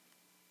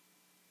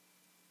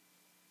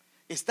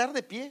 estar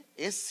de pie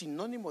es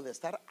sinónimo de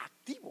estar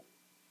activo,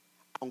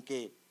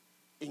 aunque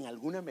en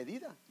alguna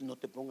medida no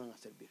te pongan a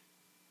servir.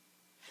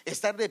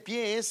 Estar de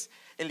pie es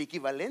el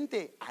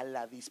equivalente a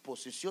la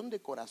disposición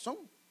de corazón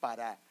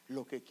para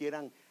lo que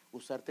quieran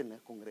usarte en la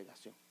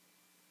congregación.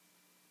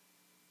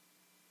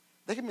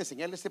 Déjenme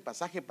enseñarle este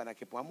pasaje para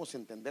que podamos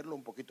entenderlo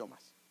un poquito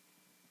más.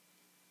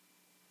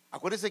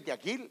 Acuérdense que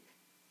aquí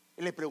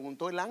le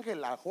preguntó el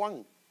ángel a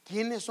Juan,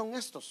 ¿quiénes son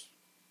estos?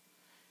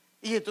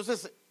 Y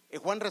entonces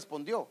Juan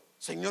respondió,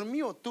 Señor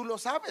mío, tú lo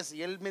sabes.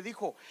 Y él me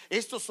dijo,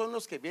 estos son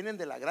los que vienen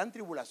de la gran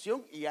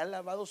tribulación y han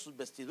lavado sus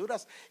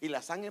vestiduras y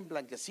las han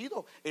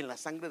emblanquecido en la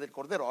sangre del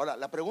Cordero. Ahora,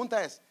 la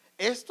pregunta es,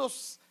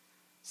 ¿estos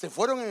se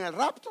fueron en el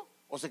rapto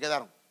o se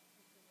quedaron?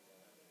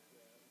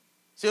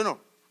 ¿Sí o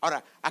no?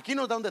 Ahora, aquí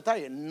nos da un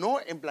detalle, no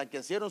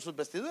emblanquecieron sus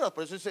vestiduras,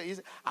 por eso se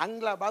dice, han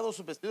lavado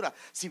sus vestiduras.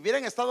 Si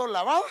hubieran estado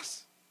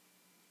lavadas,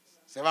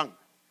 se van.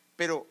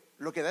 Pero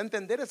lo que da a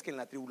entender es que en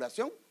la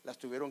tribulación las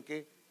tuvieron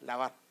que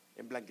lavar,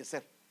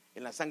 emblanquecer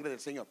en la sangre del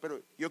Señor.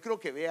 Pero yo creo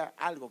que vea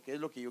algo que es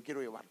lo que yo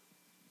quiero llevar.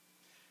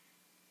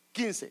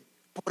 15.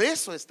 Por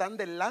eso están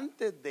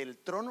delante del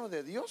trono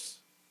de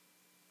Dios.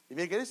 ¿Y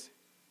miren qué dice?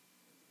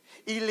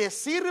 Y le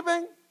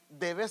sirven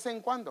de vez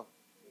en cuando.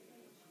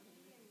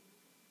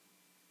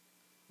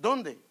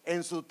 ¿Dónde?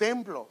 En su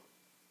templo.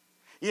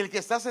 Y el que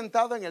está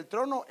sentado en el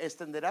trono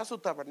extenderá su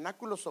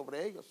tabernáculo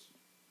sobre ellos.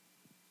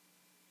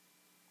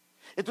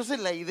 Entonces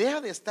la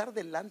idea de estar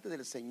delante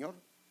del Señor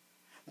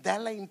da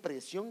la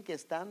impresión que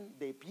están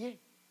de pie.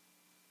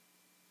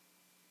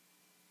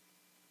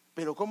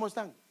 Pero ¿cómo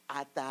están?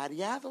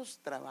 Atareados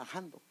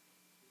trabajando.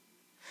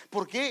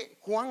 ¿Por qué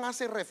Juan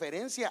hace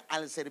referencia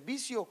al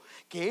servicio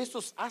que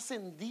estos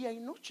hacen día y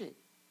noche?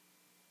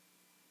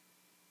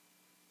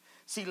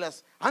 Si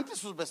antes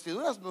sus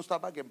vestiduras no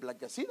estaban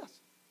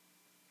emblanquecidas,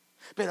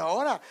 pero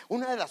ahora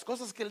una de las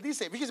cosas que él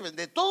dice, fíjese,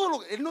 de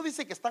todo él no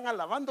dice que están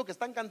alabando, que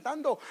están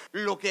cantando.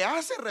 Lo que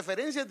hace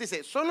referencia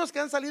dice, son los que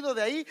han salido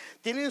de ahí,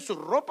 tienen sus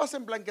ropas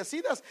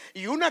emblanquecidas,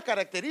 y una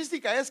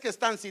característica es que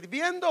están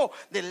sirviendo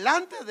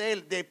delante de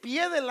él, de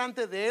pie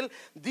delante de él,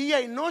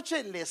 día y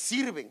noche le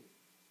sirven.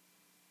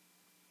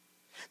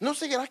 ¿No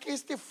será que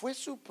este fue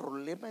su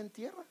problema en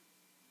tierra?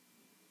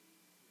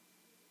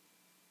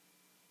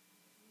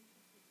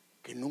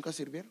 Que nunca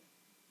sirvieron,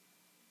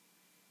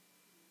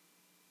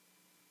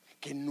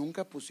 que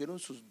nunca pusieron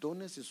sus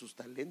dones y sus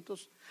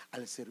talentos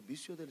al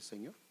servicio del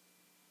Señor.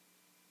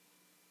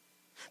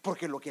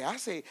 Porque lo que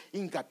hace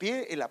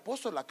hincapié el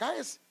apóstol acá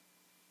es,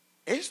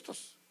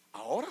 estos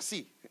ahora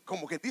sí,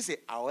 como que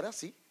dice, ahora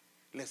sí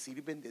les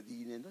sirven de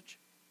día y de noche.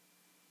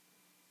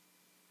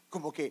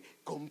 Como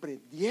que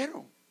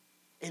comprendieron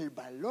el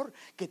valor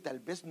que tal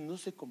vez no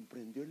se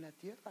comprendió en la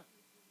tierra.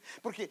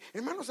 Porque,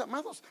 hermanos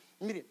amados,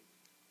 miren,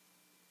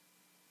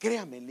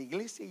 créame, en la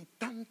iglesia hay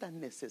tanta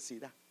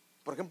necesidad.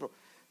 Por ejemplo,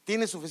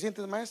 ¿tienes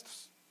suficientes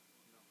maestros?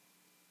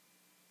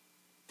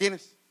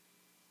 ¿Tienes?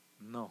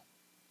 No.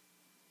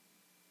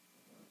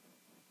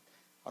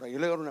 Ahora yo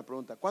le hago una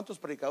pregunta. ¿Cuántos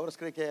predicadores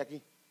cree que hay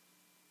aquí?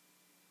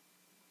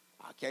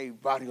 Aquí hay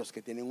varios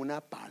que tienen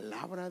una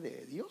palabra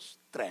de Dios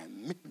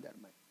tremenda,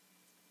 hermano.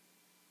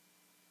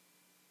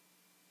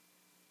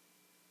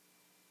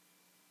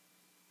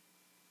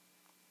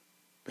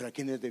 Pero ¿a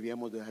quiénes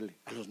debíamos de darle?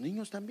 ¿A los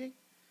niños también?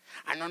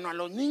 No, a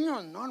los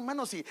niños, no,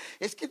 hermano, si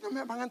es que no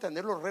me van a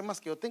entender los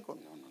remas que yo tengo.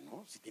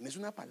 No, si tienes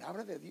una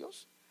palabra de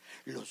Dios,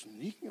 los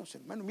niños,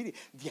 hermano, mire,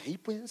 de ahí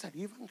pueden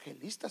salir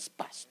evangelistas,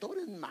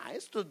 pastores,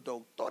 maestros,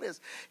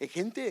 doctores,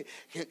 gente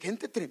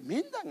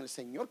tremenda en el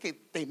Señor, que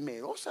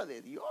temerosa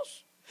de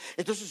Dios.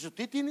 Entonces, si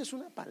usted tienes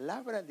una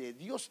palabra de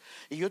Dios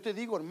y yo te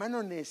digo,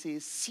 hermano,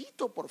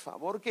 necesito por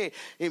favor que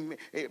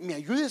me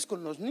ayudes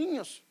con los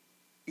niños,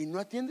 y no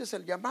atiendes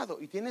el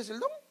llamado y tienes el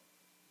don,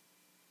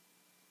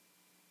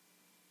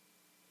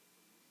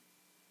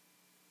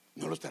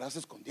 no lo estarás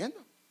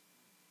escondiendo.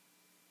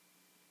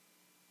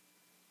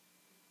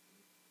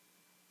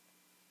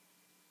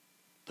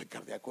 Estoy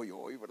cardíaco yo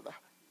hoy, ¿verdad?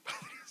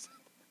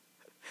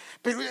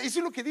 Pero eso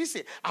es lo que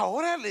dice.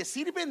 Ahora le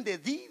sirven de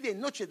día y de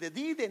noche, de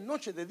día y de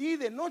noche, de día y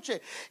de noche.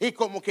 Y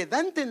como que da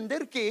a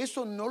entender que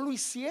eso no lo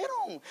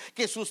hicieron,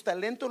 que sus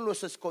talentos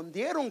los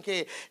escondieron,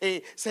 que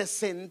se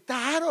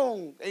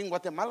sentaron. En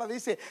Guatemala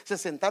dice, se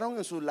sentaron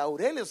en sus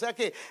laureles. O sea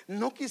que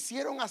no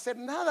quisieron hacer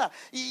nada.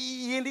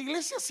 Y en la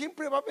iglesia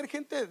siempre va a haber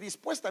gente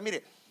dispuesta.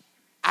 Mire,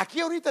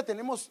 aquí ahorita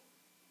tenemos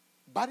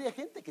varias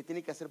gente que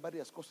tiene que hacer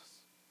varias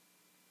cosas.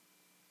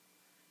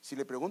 Si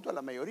le pregunto a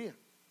la mayoría,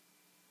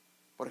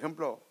 por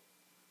ejemplo,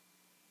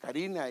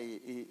 Karina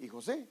y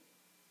José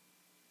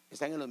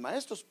están en los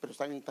maestros, pero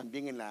están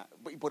también en la,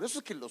 y por eso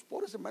es que los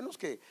pobres hermanos,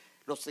 que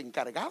los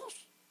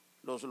encargados,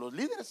 los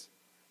líderes,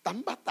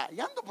 están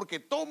batallando,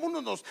 porque todo el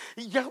mundo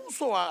y ya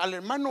uso al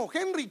hermano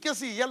Henry, que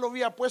si ya lo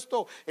había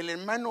puesto el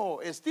hermano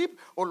Steve,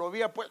 o lo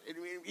había puesto,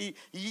 y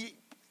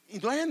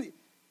no hay,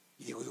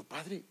 y digo yo,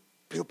 padre,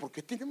 pero ¿por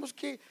qué tenemos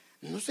que?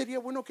 ¿No sería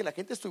bueno que la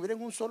gente estuviera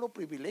en un solo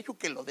privilegio,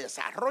 que lo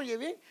desarrolle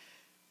bien?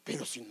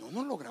 Pero si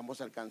no logramos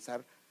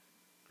alcanzar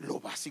lo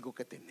básico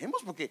que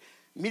tenemos, porque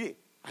mire,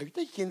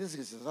 ahorita hay gente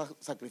que se está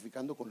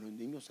sacrificando con los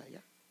niños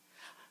allá.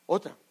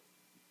 Otra,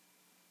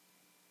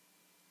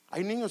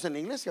 ¿hay niños en la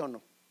iglesia o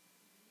no?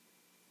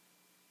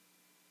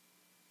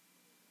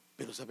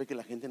 Pero sabe que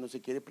la gente no se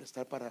quiere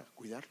prestar para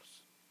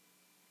cuidarlos.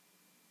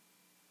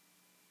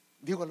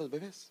 Digo, a los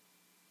bebés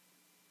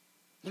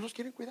no los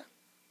quieren cuidar.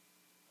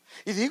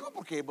 Y digo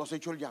porque hemos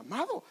hecho el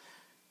llamado.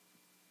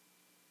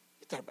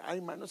 Hay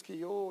hermanos que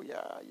yo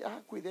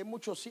ya cuidé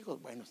muchos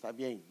hijos. Bueno, está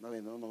bien,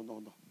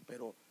 no,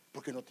 pero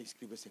 ¿por qué no te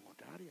inscribes en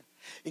otra área?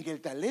 En el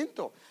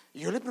talento,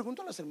 yo le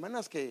pregunto a las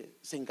hermanas que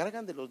se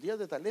encargan de los días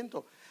de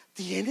talento,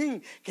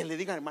 tienen que le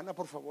digan, hermana,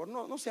 por favor,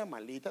 no sea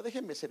malita,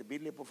 déjeme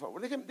servirle, por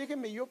favor,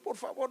 déjeme yo, por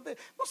favor,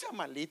 no sea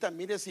malita,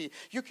 mire, si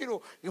yo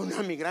quiero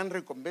mi gran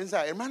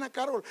recompensa, hermana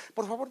Carol,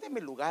 por favor,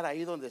 deme lugar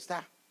ahí donde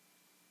está.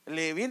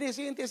 ¿Le viene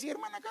siguiente así,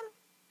 hermana Carol?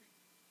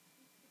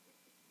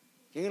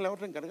 ¿Quién es la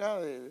otra encargada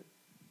de?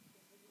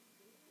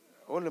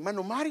 O el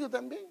hermano Mario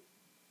también,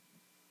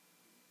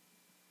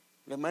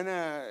 la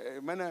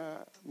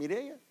hermana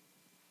Mireya.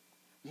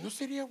 ¿No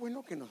sería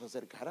bueno que nos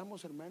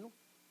acercáramos, hermano,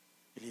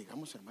 y le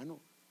digamos, hermano,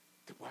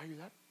 ¿te puedo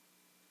ayudar?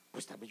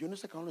 Pues tal vez yo no he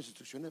sacado las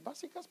instrucciones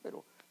básicas,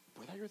 pero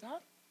 ¿puedo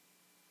ayudar?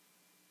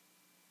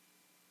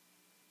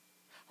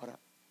 Ahora,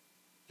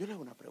 yo le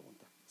hago una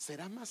pregunta.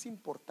 ¿Será más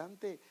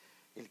importante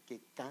el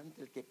que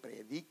canta, el que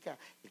predica,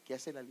 el que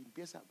hace la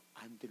limpieza?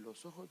 Ante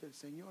los ojos del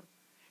Señor,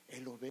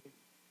 Él lo ve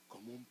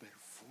como un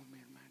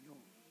perfume, hermano.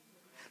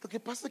 Lo que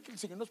pasa es que el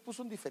Señor nos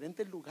puso en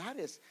diferentes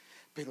lugares,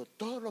 pero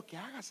todo lo que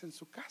hagas en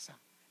su casa,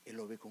 Él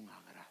lo ve con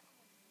agrado.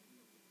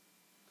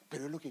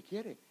 Pero Él lo que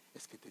quiere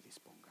es que te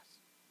dispongas.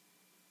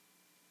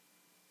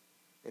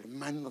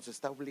 Hermano, nos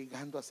está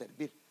obligando a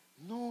servir.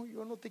 No,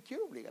 yo no te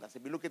quiero obligar a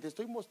servir. Lo que te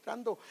estoy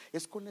mostrando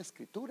es con la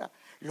escritura.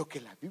 Lo que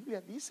la Biblia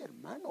dice,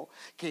 hermano,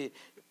 que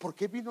 ¿por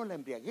qué vino la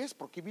embriaguez?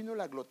 ¿Por qué vino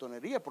la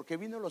glotonería? ¿Por qué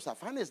vino los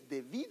afanes?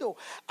 Debido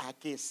a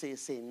que se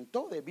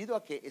sentó, debido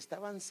a que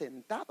estaban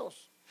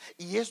sentados.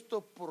 Y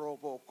esto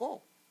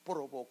provocó,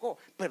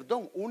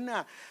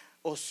 una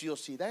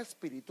ociosidad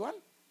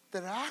espiritual.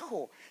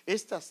 Trajo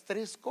estas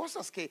tres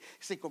cosas, que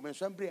se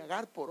comenzó a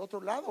embriagar por otro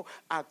lado,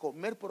 a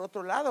comer por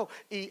otro lado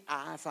y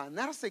a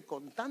afanarse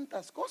con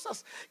tantas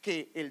cosas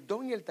que el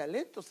don y el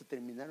talento se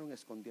terminaron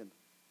escondiendo.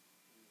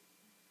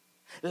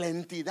 La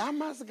entidad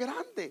más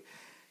grande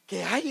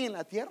que hay en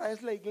la tierra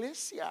es la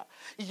iglesia.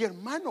 Y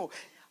hermano,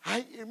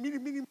 mire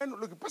hermano,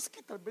 lo que pasa es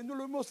que tal vez no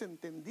lo hemos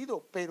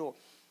entendido, pero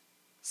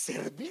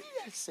servirle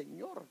al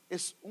Señor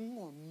es un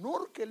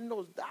honor que Él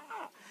nos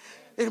da.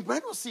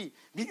 Hermano, sí,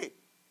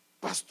 mire,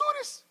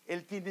 pastores,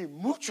 Él tiene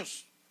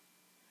muchos.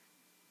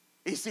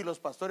 Y si los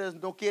pastores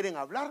no quieren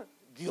hablar,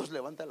 Dios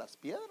levanta las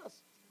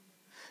piedras.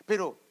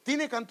 Pero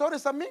tiene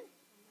cantores también.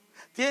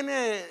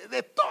 Tiene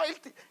de todo.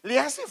 Le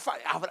hace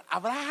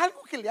 ¿Habrá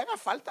algo que le haga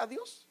falta a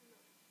Dios?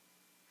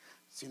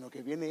 Sino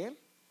que viene Él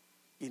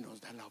y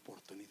nos da la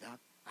oportunidad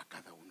a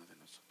cada uno de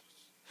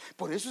nosotros.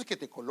 Por eso es que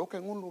te coloca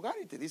en un lugar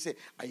y te dice: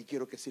 ahí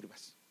quiero que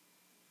sirvas.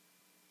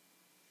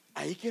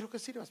 Ahí quiero que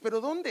sirvas. Pero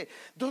 ¿dónde?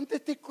 ¿Dónde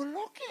te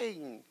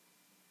coloquen?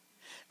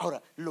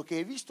 Ahora, lo que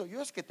he visto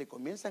yo es que te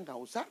comienzan a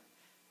usar.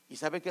 ¿Y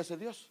sabe qué hace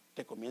Dios?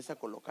 Te comienza a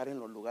colocar en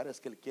los lugares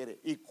que Él quiere.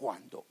 Y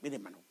mire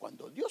hermano,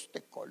 cuando Dios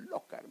te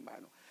coloca,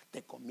 hermano,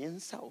 te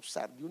comienza a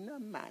usar de una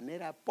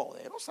manera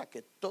poderosa,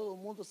 que todo el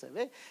mundo se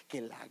ve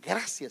que la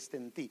gracia está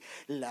en ti,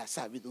 la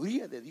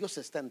sabiduría de Dios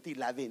está en ti,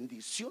 la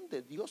bendición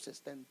de Dios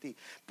está en ti.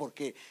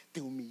 Porque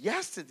te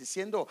humillaste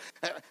diciendo: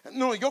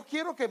 no, yo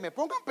quiero que me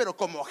pongan, pero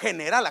como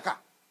general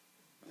acá.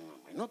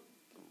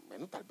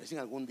 Bueno, tal vez en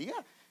algún día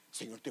el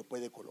Señor te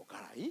puede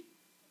colocar ahí.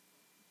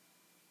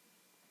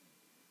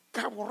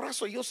 Cabo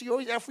Raso, yo sí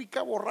hoy ya fui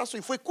Cabo Raso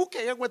y fue Cuque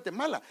allá en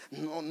Guatemala.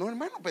 No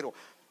hermano, pero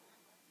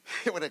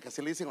bueno, que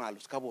se le dicen a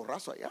los Cabo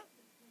Raso allá.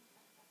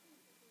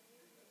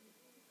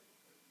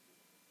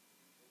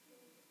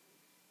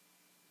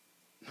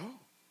 No.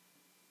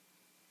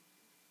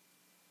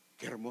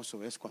 Qué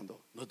hermoso es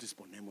cuando nos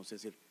disponemos a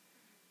decir: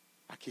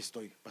 aquí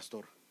estoy,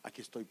 pastor,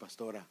 aquí estoy,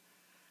 pastora,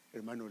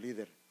 hermano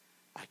líder,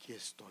 aquí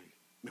estoy.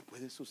 ¿Me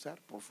puedes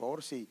usar? Por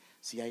favor, si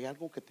hay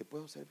algo que te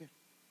puedo servir,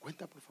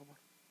 cuenta, por favor,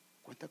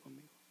 cuenta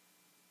conmigo.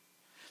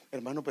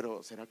 Hermano,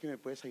 pero ¿será que me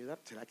puedes ayudar?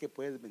 ¿Será que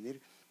puedes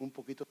venir un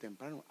poquito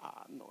temprano?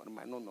 No,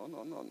 hermano,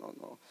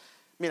 no.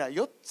 Mira,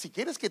 yo, si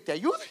quieres que te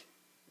ayude.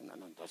 No,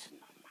 entonces,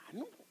 no,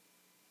 hermano.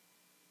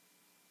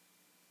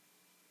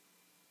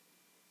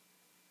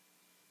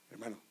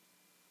 Hermano,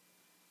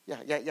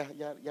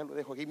 ya lo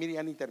dejo aquí. Mire,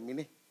 ya ni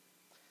terminé.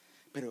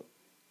 Pero,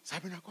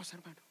 ¿sabe una cosa,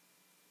 hermano?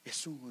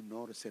 Es un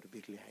honor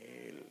servirle a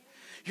Él.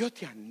 Yo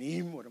te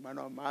animo,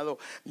 hermano amado.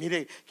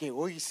 Mire, que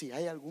hoy si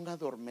hay algún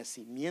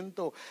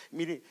adormecimiento,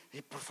 mire,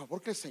 por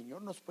favor, que el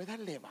Señor nos pueda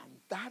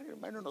levantar,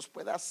 hermano, nos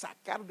pueda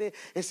sacar de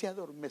ese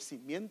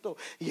adormecimiento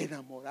y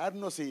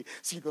enamorarnos. Y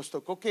si nos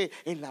tocó que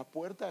en la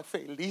puerta,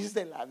 feliz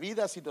de la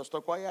vida. Si nos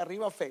tocó ahí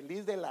arriba,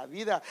 feliz de la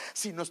vida.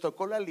 Si nos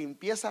tocó la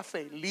limpieza,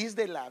 feliz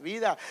de la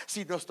vida.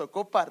 Si nos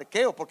tocó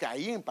parqueo, porque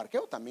ahí en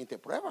parqueo también te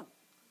prueban.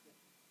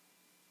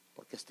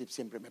 Porque Steve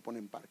siempre me pone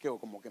en parqueo,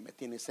 como que me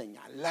tiene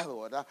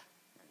señalado, ¿verdad?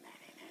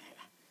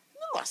 No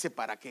lo hace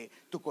para que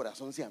tu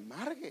corazón se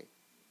amargue,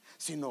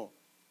 sino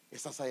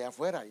estás allá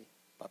afuera y: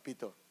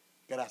 papito,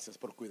 gracias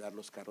por cuidar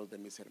los carros de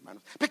mis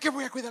hermanos. ¿Pero qué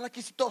voy a cuidar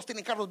aquí si todos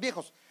tienen carros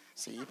viejos?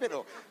 Sí,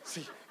 pero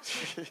sí.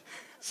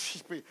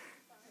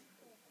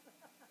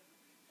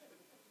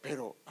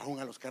 Pero aún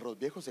a los carros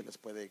viejos se les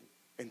puede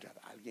entrar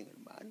a alguien,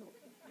 hermano.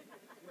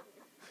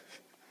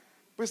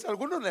 Pues a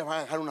algunos les van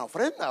a dejar una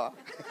ofrenda, ¿va?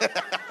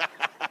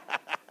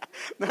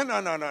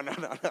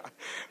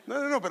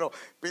 No,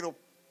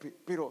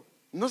 pero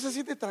 ¿no se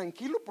siente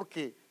tranquilo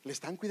porque le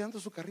están cuidando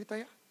su carrito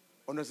allá?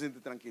 ¿O no se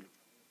siente tranquilo?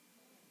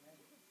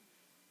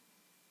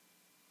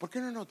 ¿Por qué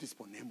no nos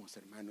disponemos,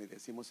 hermano, y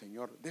decimos: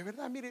 Señor, de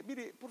verdad,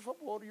 mire, por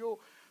favor, yo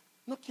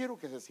no quiero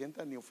que se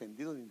sienta ni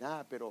ofendido ni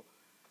nada, pero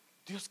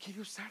Dios quiere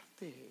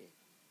usarte.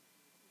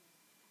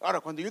 Ahora,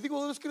 cuando yo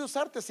digo Dios quiere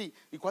usarte, sí,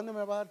 ¿y cuándo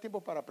me va a dar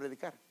tiempo para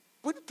predicar?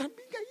 Bueno,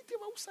 también ahí te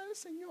va a usar el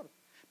Señor.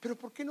 Pero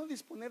 ¿por qué no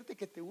disponerte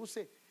que te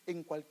use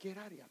en cualquier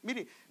área?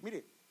 Mire,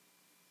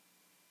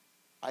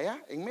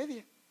 allá en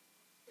Media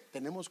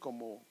tenemos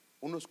como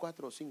unos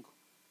 4 o 5.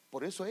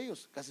 Por eso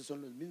ellos casi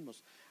son los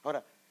mismos.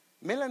 Ahora,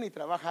 Melanie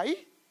trabaja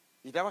ahí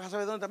y trabaja,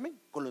 ¿sabe dónde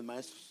también? Con los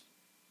maestros.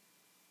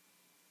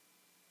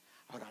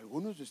 Ahora,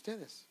 algunos de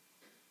ustedes,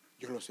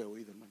 yo los he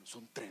oído, hermano,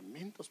 son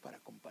tremendos para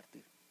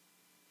compartir.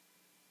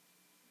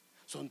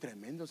 Son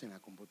tremendos en la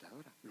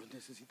computadora. Los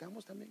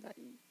necesitamos también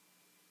ahí.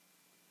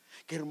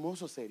 Qué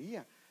hermoso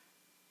sería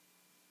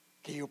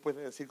que yo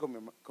pueda decir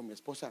con mi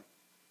esposa: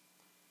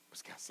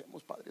 Pues ¿qué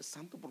hacemos, Padre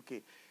Santo?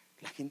 Porque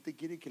la gente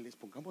quiere que les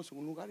pongamos en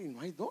un lugar y no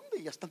hay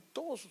dónde, ya están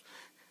todos.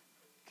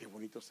 Qué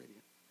bonito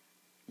sería.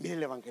 Mire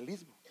el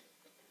evangelismo.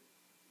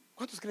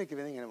 ¿Cuántos creen que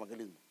vienen en el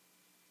evangelismo?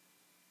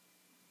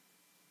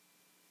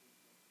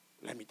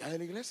 La mitad de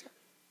la iglesia.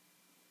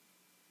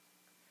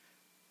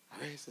 A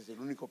veces el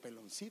único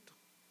peloncito.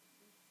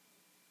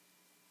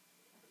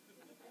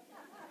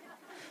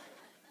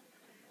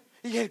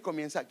 Y él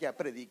comienza aquí a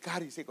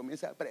predicar y se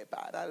comienza a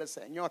preparar al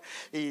Señor.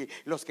 Y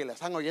los que la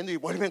están oyendo y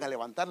vuelven a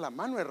levantar la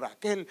mano es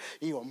Raquel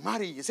y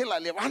Omar, y se la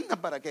levantan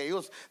para que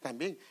ellos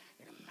también.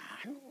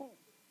 Hermano,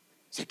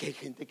 sé que hay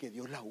gente que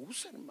Dios la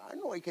usa,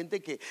 hermano. Hay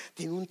gente que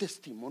tiene un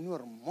testimonio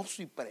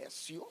hermoso y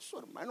precioso,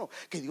 hermano,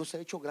 que Dios ha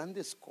hecho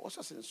grandes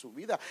cosas en su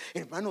vida.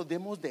 Hermano,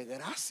 demos de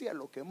gracia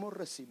lo que hemos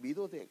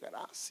recibido de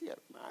gracia,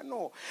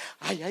 hermano.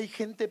 Hay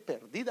gente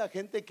perdida,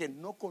 gente que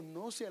no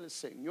conoce al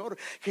Señor,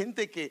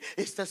 gente que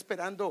está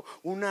esperando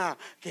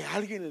que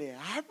alguien le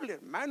hable,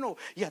 hermano.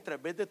 Y a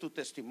través de tu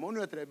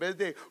testimonio, a través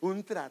de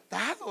un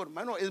tratado,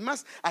 hermano. Es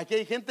más, aquí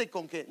hay gente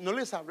con que no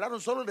les hablaron,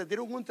 solo les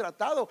dieron un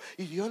tratado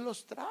y Dios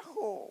los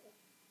trajo.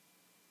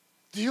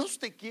 Dios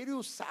te quiere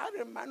usar,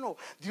 hermano.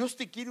 Dios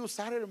te quiere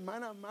usar,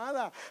 hermana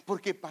amada,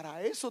 porque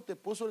para eso te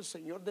puso el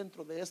Señor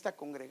dentro de esta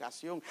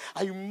congregación.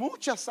 Hay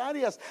muchas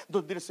áreas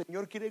donde el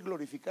Señor quiere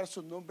glorificar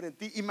su nombre en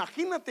ti.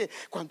 Imagínate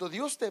cuando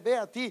Dios te ve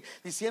a ti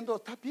diciendo: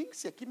 está bien,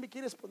 si aquí me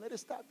quieres poner,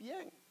 está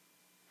bien.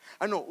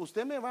 No,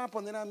 usted me va a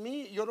poner a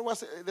mí, yo lo voy a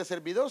hacer de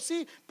servidor,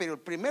 sí, pero el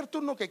primer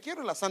turno que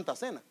quiero es la Santa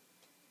Cena.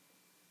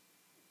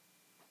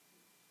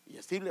 Y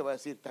así le va a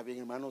decir: está bien,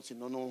 hermano, si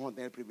no, no vamos a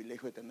tener el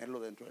privilegio de tenerlo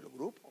dentro del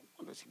grupo.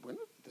 Bueno,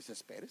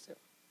 desespérese.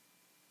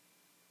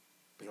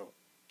 Pero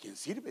quien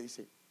sirve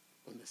dice: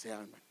 donde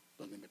sea, hermano,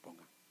 donde me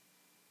pongan,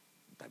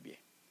 está bien.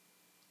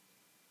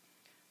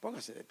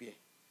 Póngase de pie.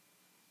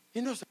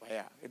 Y no se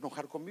vaya a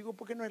enojar conmigo,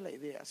 porque no es la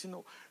idea,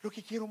 sino lo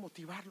que quiero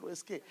motivarlo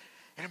es que,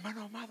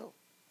 hermano amado,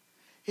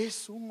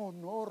 es un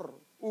honor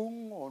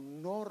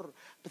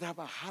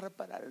trabajar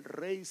para el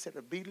Rey,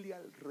 servirle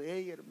al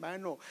Rey,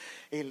 hermano.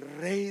 El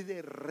Rey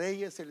de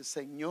Reyes, el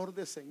Señor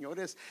de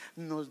Señores,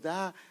 nos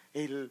da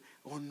el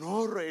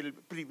honor, el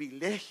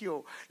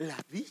privilegio, la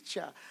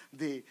dicha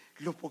de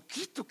lo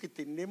poquito que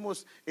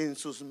tenemos en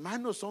sus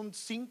manos. Son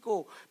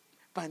 5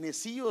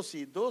 panecillos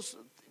y 2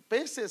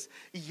 peces,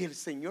 y el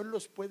Señor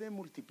los puede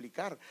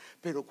multiplicar.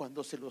 Pero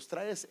cuando se los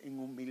traes en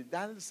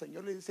humildad, el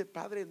Señor le dice: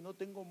 Padre, no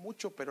tengo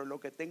mucho, pero lo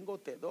que tengo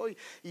te doy,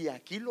 y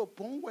aquí lo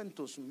pongo en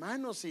tus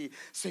manos. Y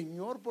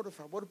Señor, por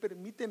favor,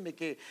 permíteme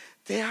que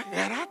te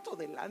haga grato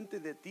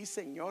delante de ti,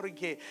 Señor, y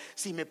que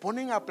si me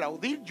ponen a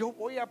aplaudir, yo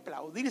voy a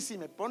aplaudir. Si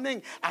me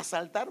ponen a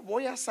saltar,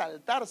 voy a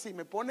saltar. Si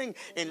me ponen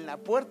en la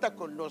puerta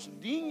con los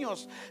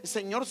niños,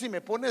 Señor, si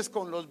me pones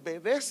con los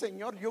bebés,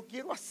 Señor, yo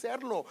quiero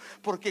hacerlo,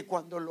 porque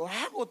cuando lo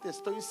hago te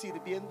estoy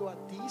sirviendo a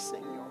ti,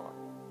 Señor.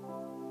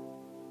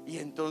 Y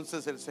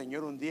entonces el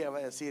Señor un día va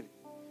a decir: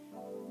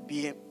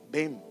 bien,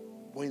 ven,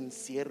 buen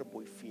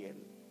siervo y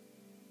fiel,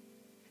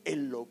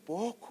 en lo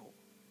poco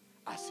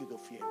has sido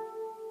fiel,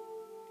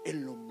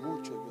 en lo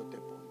mucho yo te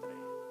pondré.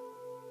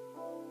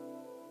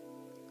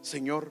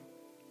 Señor,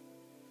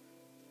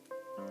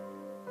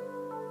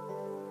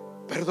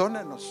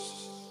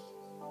 perdónanos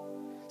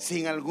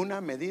si en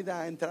alguna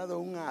medida ha entrado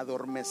un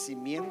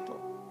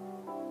adormecimiento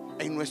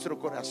en nuestro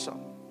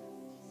corazón.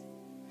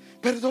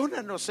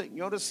 Perdónanos,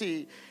 Señor,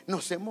 si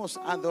nos hemos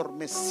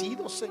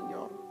adormecido,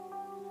 Señor,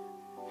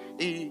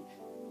 y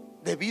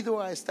debido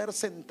a estar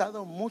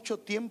sentado mucho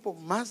tiempo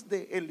más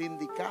de el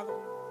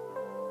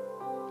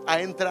indicado,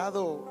 ha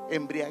entrado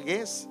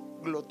embriaguez,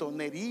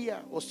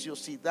 glotonería,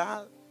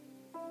 ociosidad,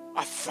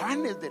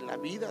 afanes de la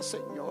vida,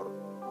 Señor.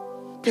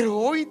 Pero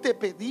hoy te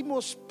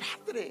pedimos,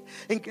 Padre,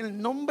 en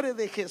el nombre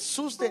de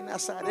Jesús de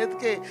Nazaret,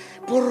 que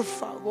por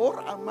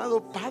favor,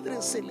 amado Padre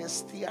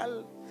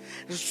Celestial,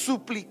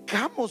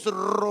 suplicamos,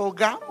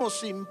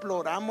 rogamos,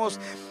 imploramos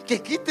que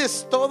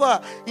quites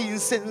toda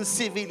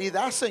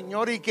insensibilidad,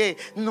 Señor, y que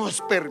nos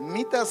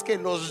permitas que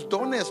los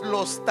dones,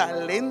 los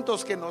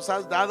talentos que nos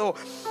has dado,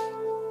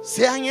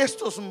 sean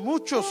estos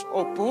muchos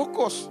o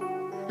pocos,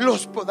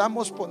 los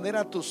podamos poner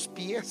a tus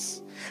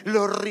pies,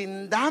 los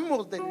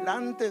rindamos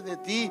delante de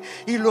ti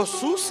y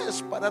los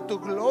uses para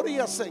tu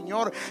gloria,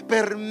 Señor.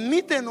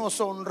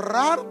 Permítenos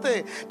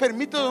honrarte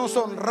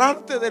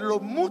de lo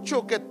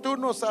mucho que tú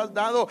nos has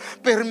dado.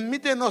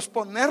 Permítenos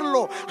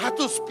ponerlo a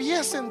tus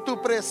pies en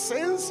tu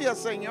presencia,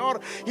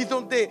 Señor, y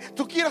donde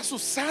tú quieras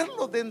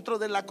usarlo dentro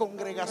de la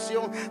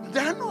congregación.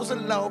 Danos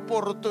la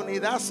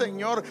oportunidad,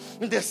 Señor,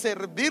 de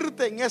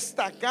servirte en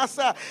esta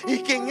casa,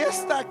 y que en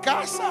esta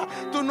casa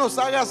tú nos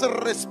hagas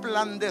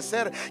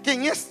resplandecer, que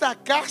en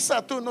esta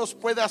casa tú nos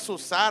puedas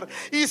usar.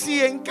 Y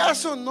si en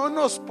caso no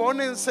nos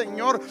ponen,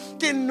 Señor,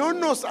 que no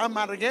nos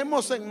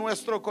amarguemos en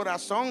nuestro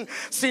corazón,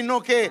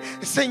 sino que,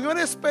 Señor,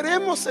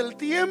 esperemos el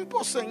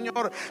tiempo,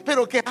 Señor,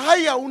 pero que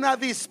haya una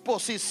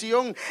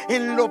disposición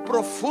en lo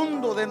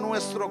profundo de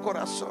nuestro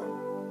corazón.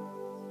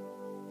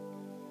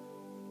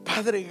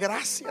 Padre,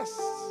 gracias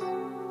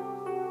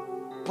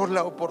por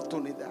la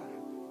oportunidad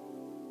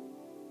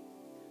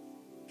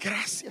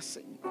Gracias,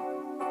 Señor.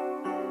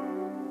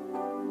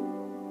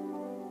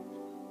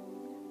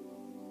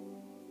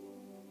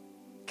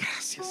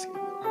 Gracias,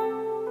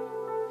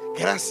 Señor.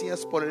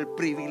 Gracias por el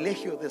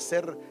privilegio de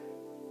ser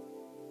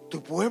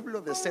tu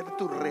pueblo, de ser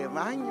tu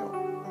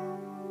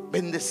rebaño.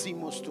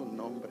 Bendecimos tu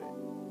nombre.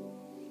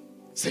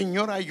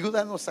 Señor,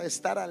 ayúdanos a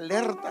estar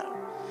alerta.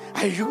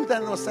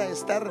 Ayúdanos a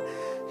estar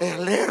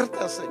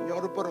alerta,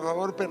 Señor. Por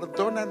favor,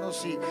 perdónanos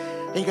si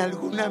en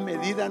alguna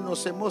medida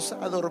nos hemos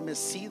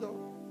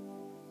adormecido.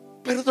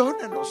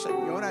 Perdónanos,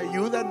 Señor.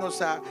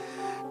 Ayúdanos a,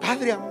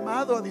 Padre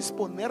amado, a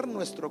disponer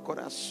nuestro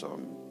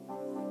corazón.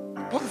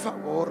 Por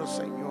favor,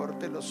 Señor,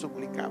 te lo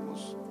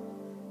suplicamos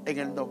en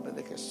el nombre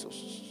de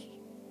Jesús.